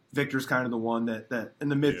us, Victor's kind of the one that in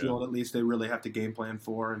the midfield, at least, they really have to game plan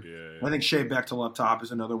for. And I think Shea Bechtel up top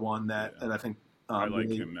is another one that I think I like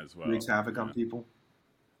really him as well. wreaks havoc on people.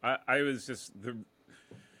 I was just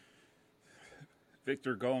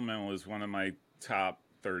Victor Goldman was one of my top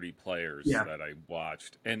 30 players that I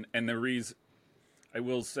watched, and the reason I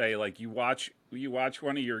will say, like, you watch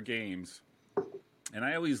one of your games, and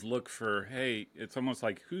I always look for, hey, it's almost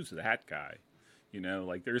like, who's that guy?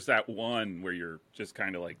 Like, there's that one where you're just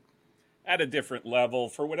kind of like at a different level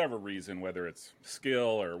for whatever reason, whether it's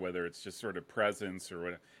skill or whether it's just sort of presence or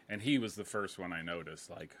whatever. And he was the first one I noticed,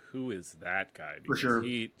 like, who is that guy? Because for sure.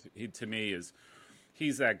 He to me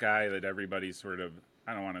he's that guy that everybody sort of,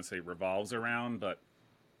 I don't want to say revolves around, but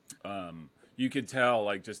You could tell,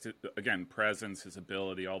 like, just again, presence, his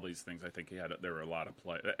ability, all these things. I think there were a lot of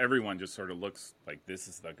play. Everyone just sort of looks like this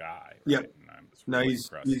is the guy. Right? Yep. And I'm just No, really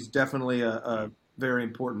he's definitely a very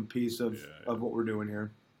important piece of what we're doing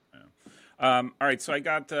here. All right, so I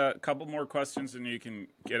got a couple more questions, and you can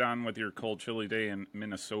get on with your cold chili day in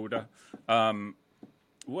Minnesota.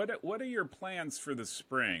 What are your plans for the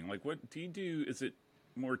spring? Like, what do you do? Is it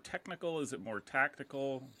more technical? Is it more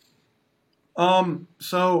tactical?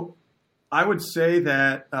 So I would say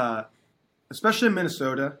that, especially in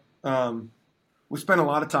Minnesota, we spend a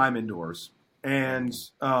lot of time indoors, and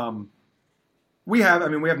we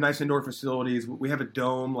have nice indoor facilities. We have a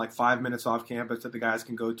dome like 5 minutes off campus that the guys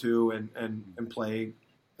can go to and play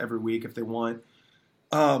every week if they want.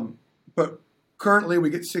 But currently we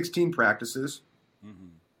get 16 practices. Mm-hmm.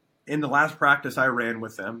 In the last practice I ran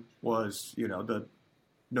with them was, the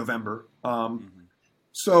November.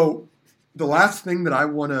 So the last thing that I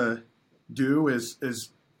want to do is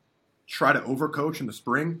try to overcoach in the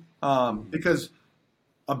spring, because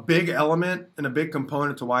a big element and a big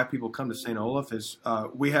component to why people come to St. Olaf is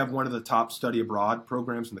we have one of the top study abroad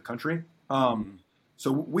programs in the country.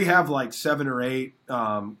 So we have like 7 or 8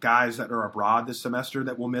 guys that are abroad this semester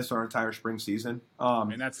that will miss our entire spring season.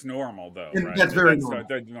 And that's normal, though, right? That's very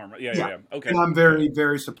normal. Yeah. Okay. And I'm very,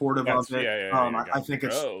 very supportive of it. I think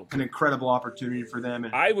it's an incredible opportunity for them.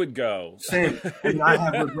 And I would go. Same. And I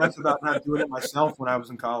have regrets about not doing it myself when I was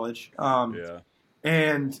in college.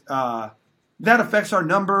 And that affects our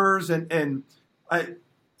numbers. And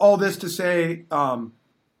all this to say,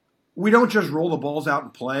 we don't just roll the balls out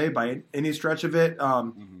and play by any stretch of it,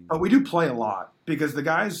 but we do play a lot because the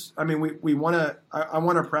guys. I mean, we want to. I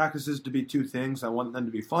want our practices to be 2 things. I want them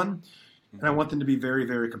to be fun, and I want them to be very,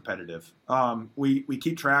 very competitive. We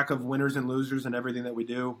keep track of winners and losers and everything that we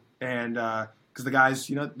do, and because the guys,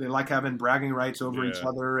 they like having bragging rights over each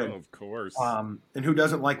other, and of course, and who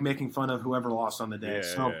doesn't like making fun of whoever lost on the day?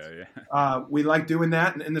 We like doing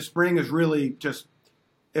that, and the spring is really just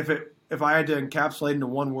If I had to encapsulate into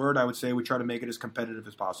one word, I would say we try to make it as competitive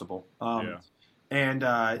as possible. And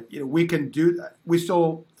we can do that. We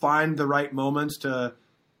still find the right moments to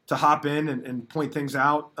hop in and point things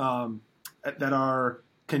out that are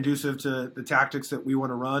conducive to the tactics that we want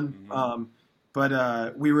to run.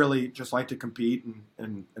 But we really just like to compete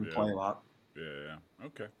and play a lot. Yeah.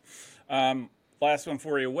 Okay. Last one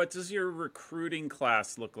for you. What does your recruiting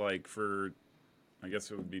class look like for? I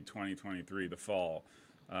guess it would be 2023, the fall.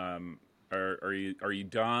 Are you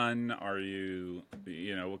done? Are you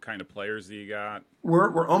what kind of players do you got?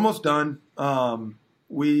 We're almost done. I'm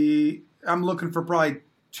looking for probably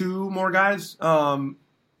 2 more guys.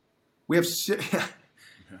 We have 6.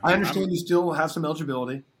 I understand you still have some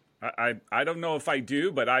eligibility. I don't know if I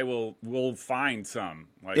do, but we'll find some.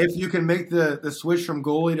 If you can make the switch from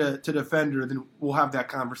goalie to defender, then we'll have that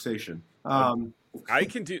conversation. I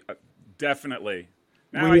can do definitely.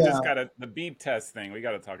 Now I just got the beep test thing. We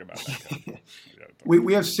got to talk about that.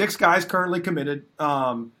 We have 6 guys currently committed,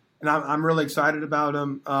 and I'm really excited about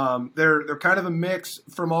them. They're kind of a mix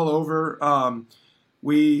from all over.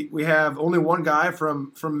 We have only 1 guy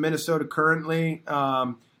from Minnesota currently.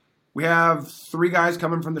 We have 3 guys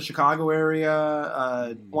coming from the Chicago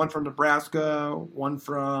area, 1 from Nebraska, 1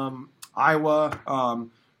 from Iowa,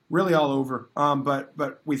 really all over.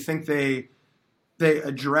 But we think they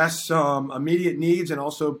address some immediate needs and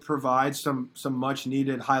also provide some much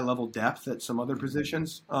needed high level depth at some other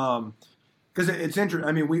positions. Because it's interesting.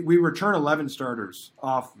 I mean, we return 11 starters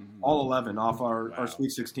off all 11 off our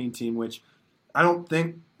Sweet 16 team, which I don't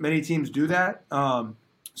think many teams do that.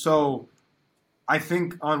 So I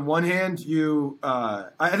think on one hand,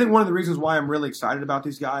 I think one of the reasons why I'm really excited about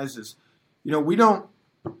these guys is, we don't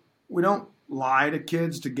lie to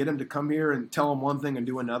kids to get them to come here and tell them one thing and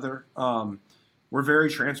do another. We're very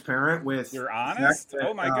transparent with. You're honest?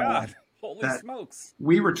 Oh my God! Holy smokes!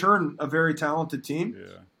 We return a very talented team,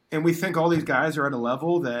 and we think all these guys are at a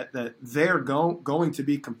level that they're going to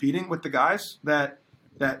be competing with the guys that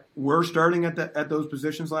were starting at those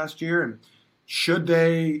positions last year. And should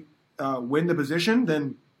they win the position,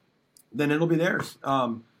 then it'll be theirs.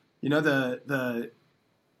 One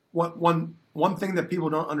thing that people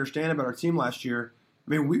don't understand about our team last year. I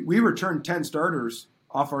mean, we returned 10 starters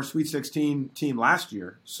off our Sweet 16 team last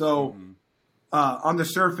year. So on the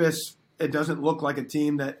surface, it doesn't look like a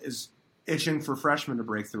team that is itching for freshmen to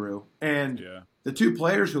break through. And the 2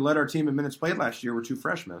 players who led our team in minutes played last year were 2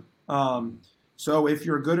 freshmen. So if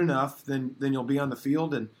you're good enough, then you'll be on the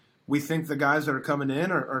field. And we think the guys that are coming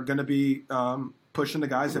in are going to be pushing the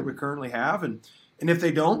guys that we currently have. And if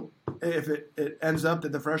they don't, if it ends up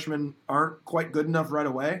that the freshmen aren't quite good enough right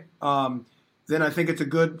away, then I think it's a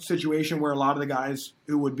good situation where a lot of the guys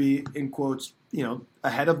who would be, in quotes,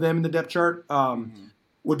 ahead of them in the depth chart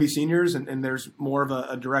would be seniors, and there's more of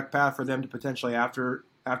a direct path for them to potentially after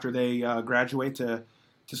they graduate to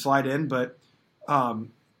slide in. But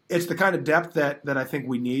it's the kind of depth that I think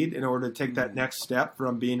we need in order to take that next step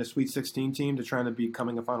from being a Sweet 16 team to trying to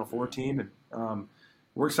becoming a Final Four team, and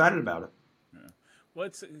we're excited about it.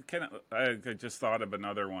 I just thought of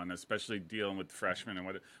another one, especially dealing with freshmen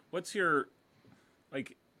and what's your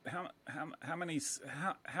how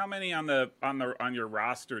many on your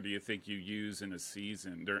roster do you think you use in a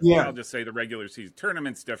season? I'll just say the regular season.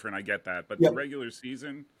 Tournament's different, I get that, but the regular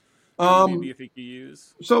season, how many do you think you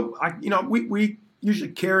use? So we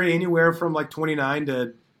usually carry anywhere from like 29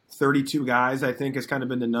 to 32 guys. I think has kind of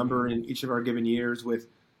been the number in each of our given years, with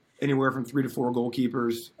anywhere from 3 to 4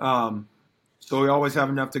 goalkeepers. So we always have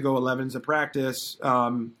enough to go 11s of practice,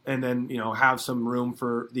 and then have some room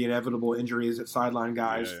for the inevitable injuries at sideline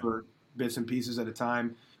guys for bits and pieces at a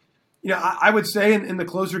time. I would say in the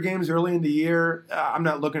closer games early in the year, I'm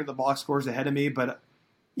not looking at the box scores ahead of me, but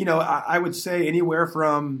I would say anywhere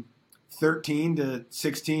from 13 to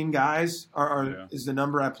 16 guys is the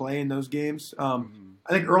number I play in those games. I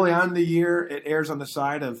think early on in the year it errs on the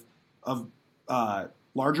side of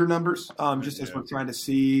larger numbers, as we're trying to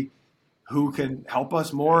see who can help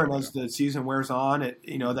us more. And as the season wears on,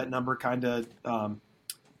 that number kind of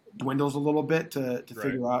dwindles a little bit to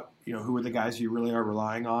figure out, who are the guys you really are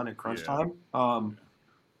relying on in crunch time.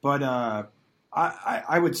 But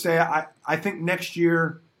I would say I think next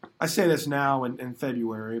year, I say this now in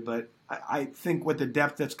February, but I think with the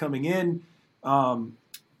depth that's coming in,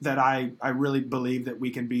 that I really believe that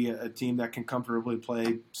we can be a team that can comfortably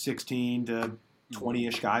play 16 to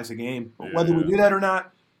 20-ish guys a game. But whether we do that or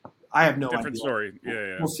not, I have no idea. Different story.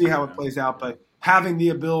 Yeah. We'll see how it plays out. But having the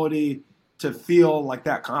ability to feel like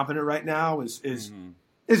that confident right now is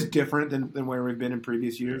different than where we've been in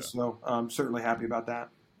previous years. So I'm certainly happy about that.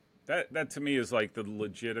 That to me is like the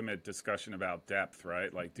legitimate discussion about depth,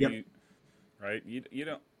 right? Like, you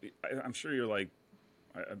don't. I'm sure you're like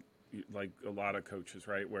a lot of coaches,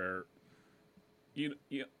 right? Where you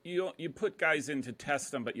put guys in to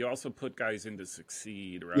test them, but you also put guys in to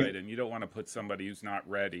succeed, right? Yeah. And you don't want to put somebody who's not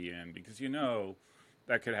ready in, because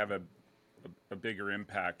that could have a bigger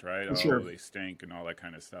impact, right? Sure. They stink and all that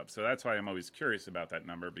kind of stuff. So that's why I'm always curious about that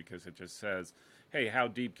number, because it just says, hey, how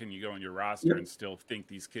deep can you go in your roster and still think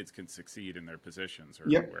these kids can succeed in their positions or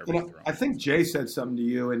wherever they're thrown? I think Jay said something to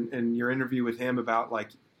you in your interview with him about like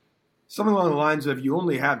something along the lines of you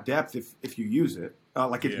only have depth if you use it. I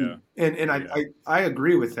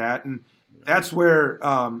agree with that, and that's where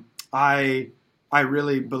I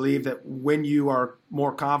really believe that when you are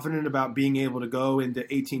more confident about being able to go into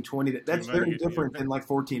 18-20, that's very different than like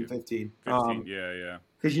 14-15.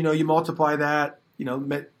 Because you multiply that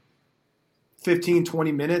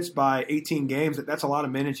 15-20 minutes by 18 games. That's a lot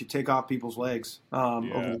of minutes you take off people's legs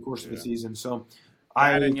over the course of the season. So.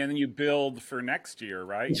 And then you build for next year,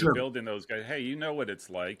 right? Sure. You're building those guys. Hey, you know what it's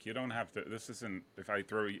like. You don't have to. This isn't.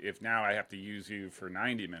 If now I have to use you for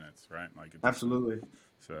 90 minutes, right? Absolutely.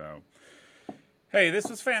 So, hey, this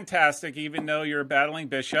was fantastic. Even though you're battling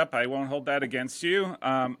Bishop, I won't hold that against you.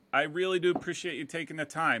 I really do appreciate you taking the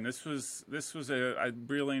time. I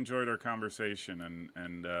really enjoyed our conversation,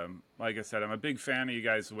 and like I said, I'm a big fan of you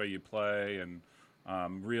guys, the way you play, and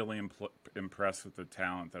really impressed with the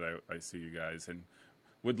talent that I see you guys, and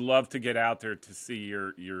would love to get out there to see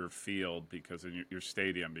your field, because in your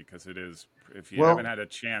stadium, because it is, if you haven't had a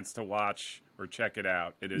chance to watch or check it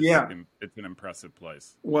out, it is it's an impressive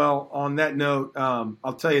place. Well, on that note,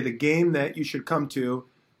 I'll tell you the game that you should come to,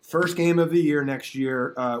 first game of the year next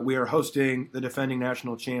year, we are hosting the defending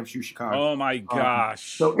national champs, UChicago. Oh my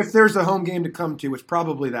gosh. So if there's a home game to come to, it's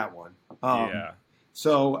probably that one.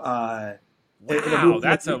 So wow,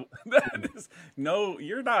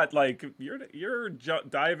 you're not like you're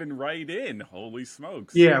diving right in. Holy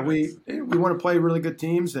smokes! Yeah, we want to play really good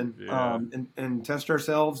teams and test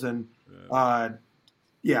ourselves, and we got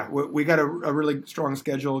a really strong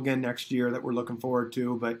schedule again next year that we're looking forward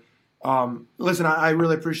to. But listen, I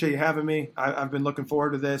really appreciate you having me. I've been looking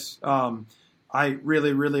forward to this. I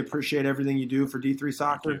really, really appreciate everything you do for D3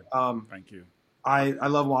 Soccer. Thank you. I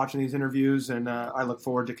love watching these interviews, and I look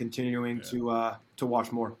forward to continuing to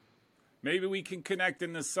watch more. Maybe we can connect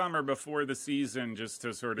in the summer before the season, just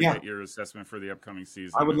to sort of get your assessment for the upcoming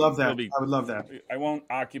season. I would love that. I would love that. I won't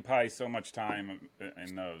occupy so much time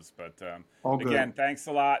in those, but again, thanks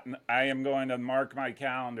a lot. And I am going to mark my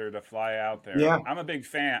calendar to fly out there. Yeah. I'm a big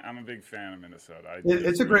fan of Minnesota.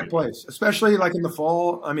 It's a great place, especially like in the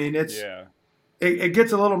fall. I mean, it's it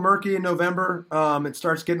gets a little murky in November. It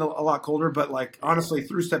starts getting a lot colder, but like honestly,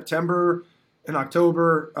 through September and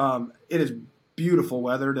October, it is beautiful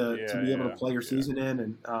weather to be able to play your season in.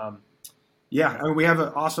 And I mean, we have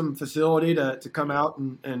an awesome facility to come out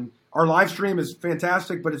and our live stream is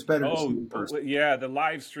fantastic, but it's better to see in person. Yeah, the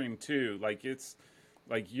live stream too. Like it's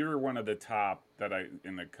like you're one of the top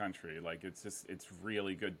in the country. Like it's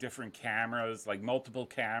really good. Different cameras, like multiple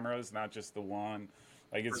cameras, not just the one.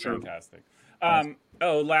 Like it's fantastic.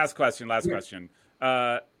 Last question.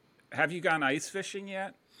 Have you gone ice fishing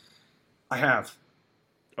yet? I have.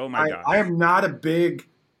 Oh my God. I am not a big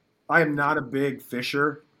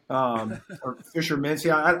fisher. Or fisherman. See,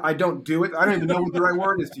 I don't do it. I don't even know what the right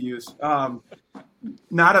word is to use.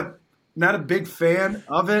 Not a big fan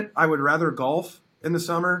of it. I would rather golf in the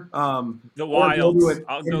summer. The wilds.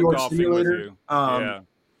 I'll go golfing simulator. with you.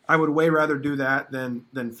 I would way rather do that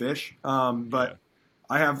than fish. But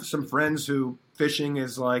I have some friends who fishing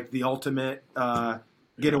is like the ultimate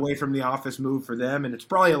get away from the office move for them, and it's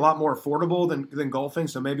probably a lot more affordable than golfing.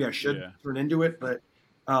 So maybe I should turn into it. But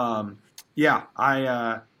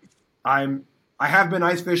I have been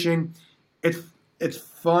ice fishing. It's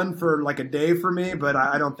fun for like a day for me, but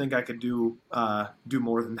I don't think I could do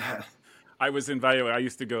more than that. I was invited. I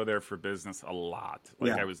used to go there for business a lot.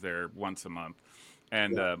 I was there once a month,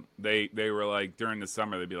 and they were like during the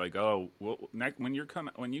summer they'd be like, "Oh, well, when you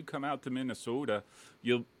come out to Minnesota,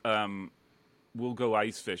 we'll go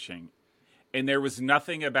ice fishing." And there was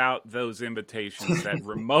nothing about those invitations that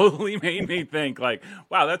remotely made me think like,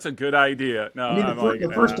 wow, that's a good idea. No,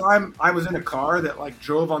 the first time I was in a car that like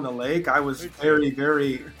drove on the lake, I was very,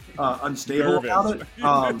 very unstable about it.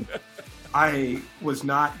 I was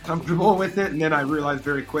not comfortable with it. And then I realized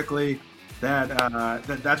very quickly that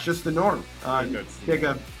that's just the norm. You take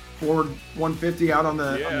a Ford 150 out on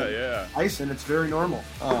the ice and it's very normal.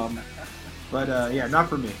 But not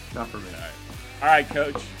for me. Not for me. All right,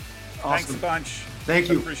 Coach. Awesome. Thanks a bunch. Thank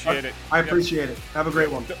you. Appreciate it. I appreciate it. Have a great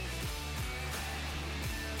one.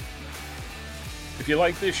 If you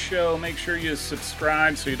like this show, make sure you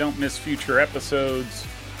subscribe so you don't miss future episodes.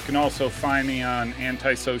 You can also find me on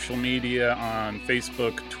anti-social media on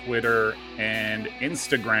Facebook, Twitter, and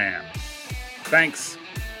Instagram. Thanks.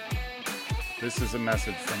 This is a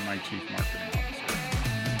message from my Chief Marketing Officer.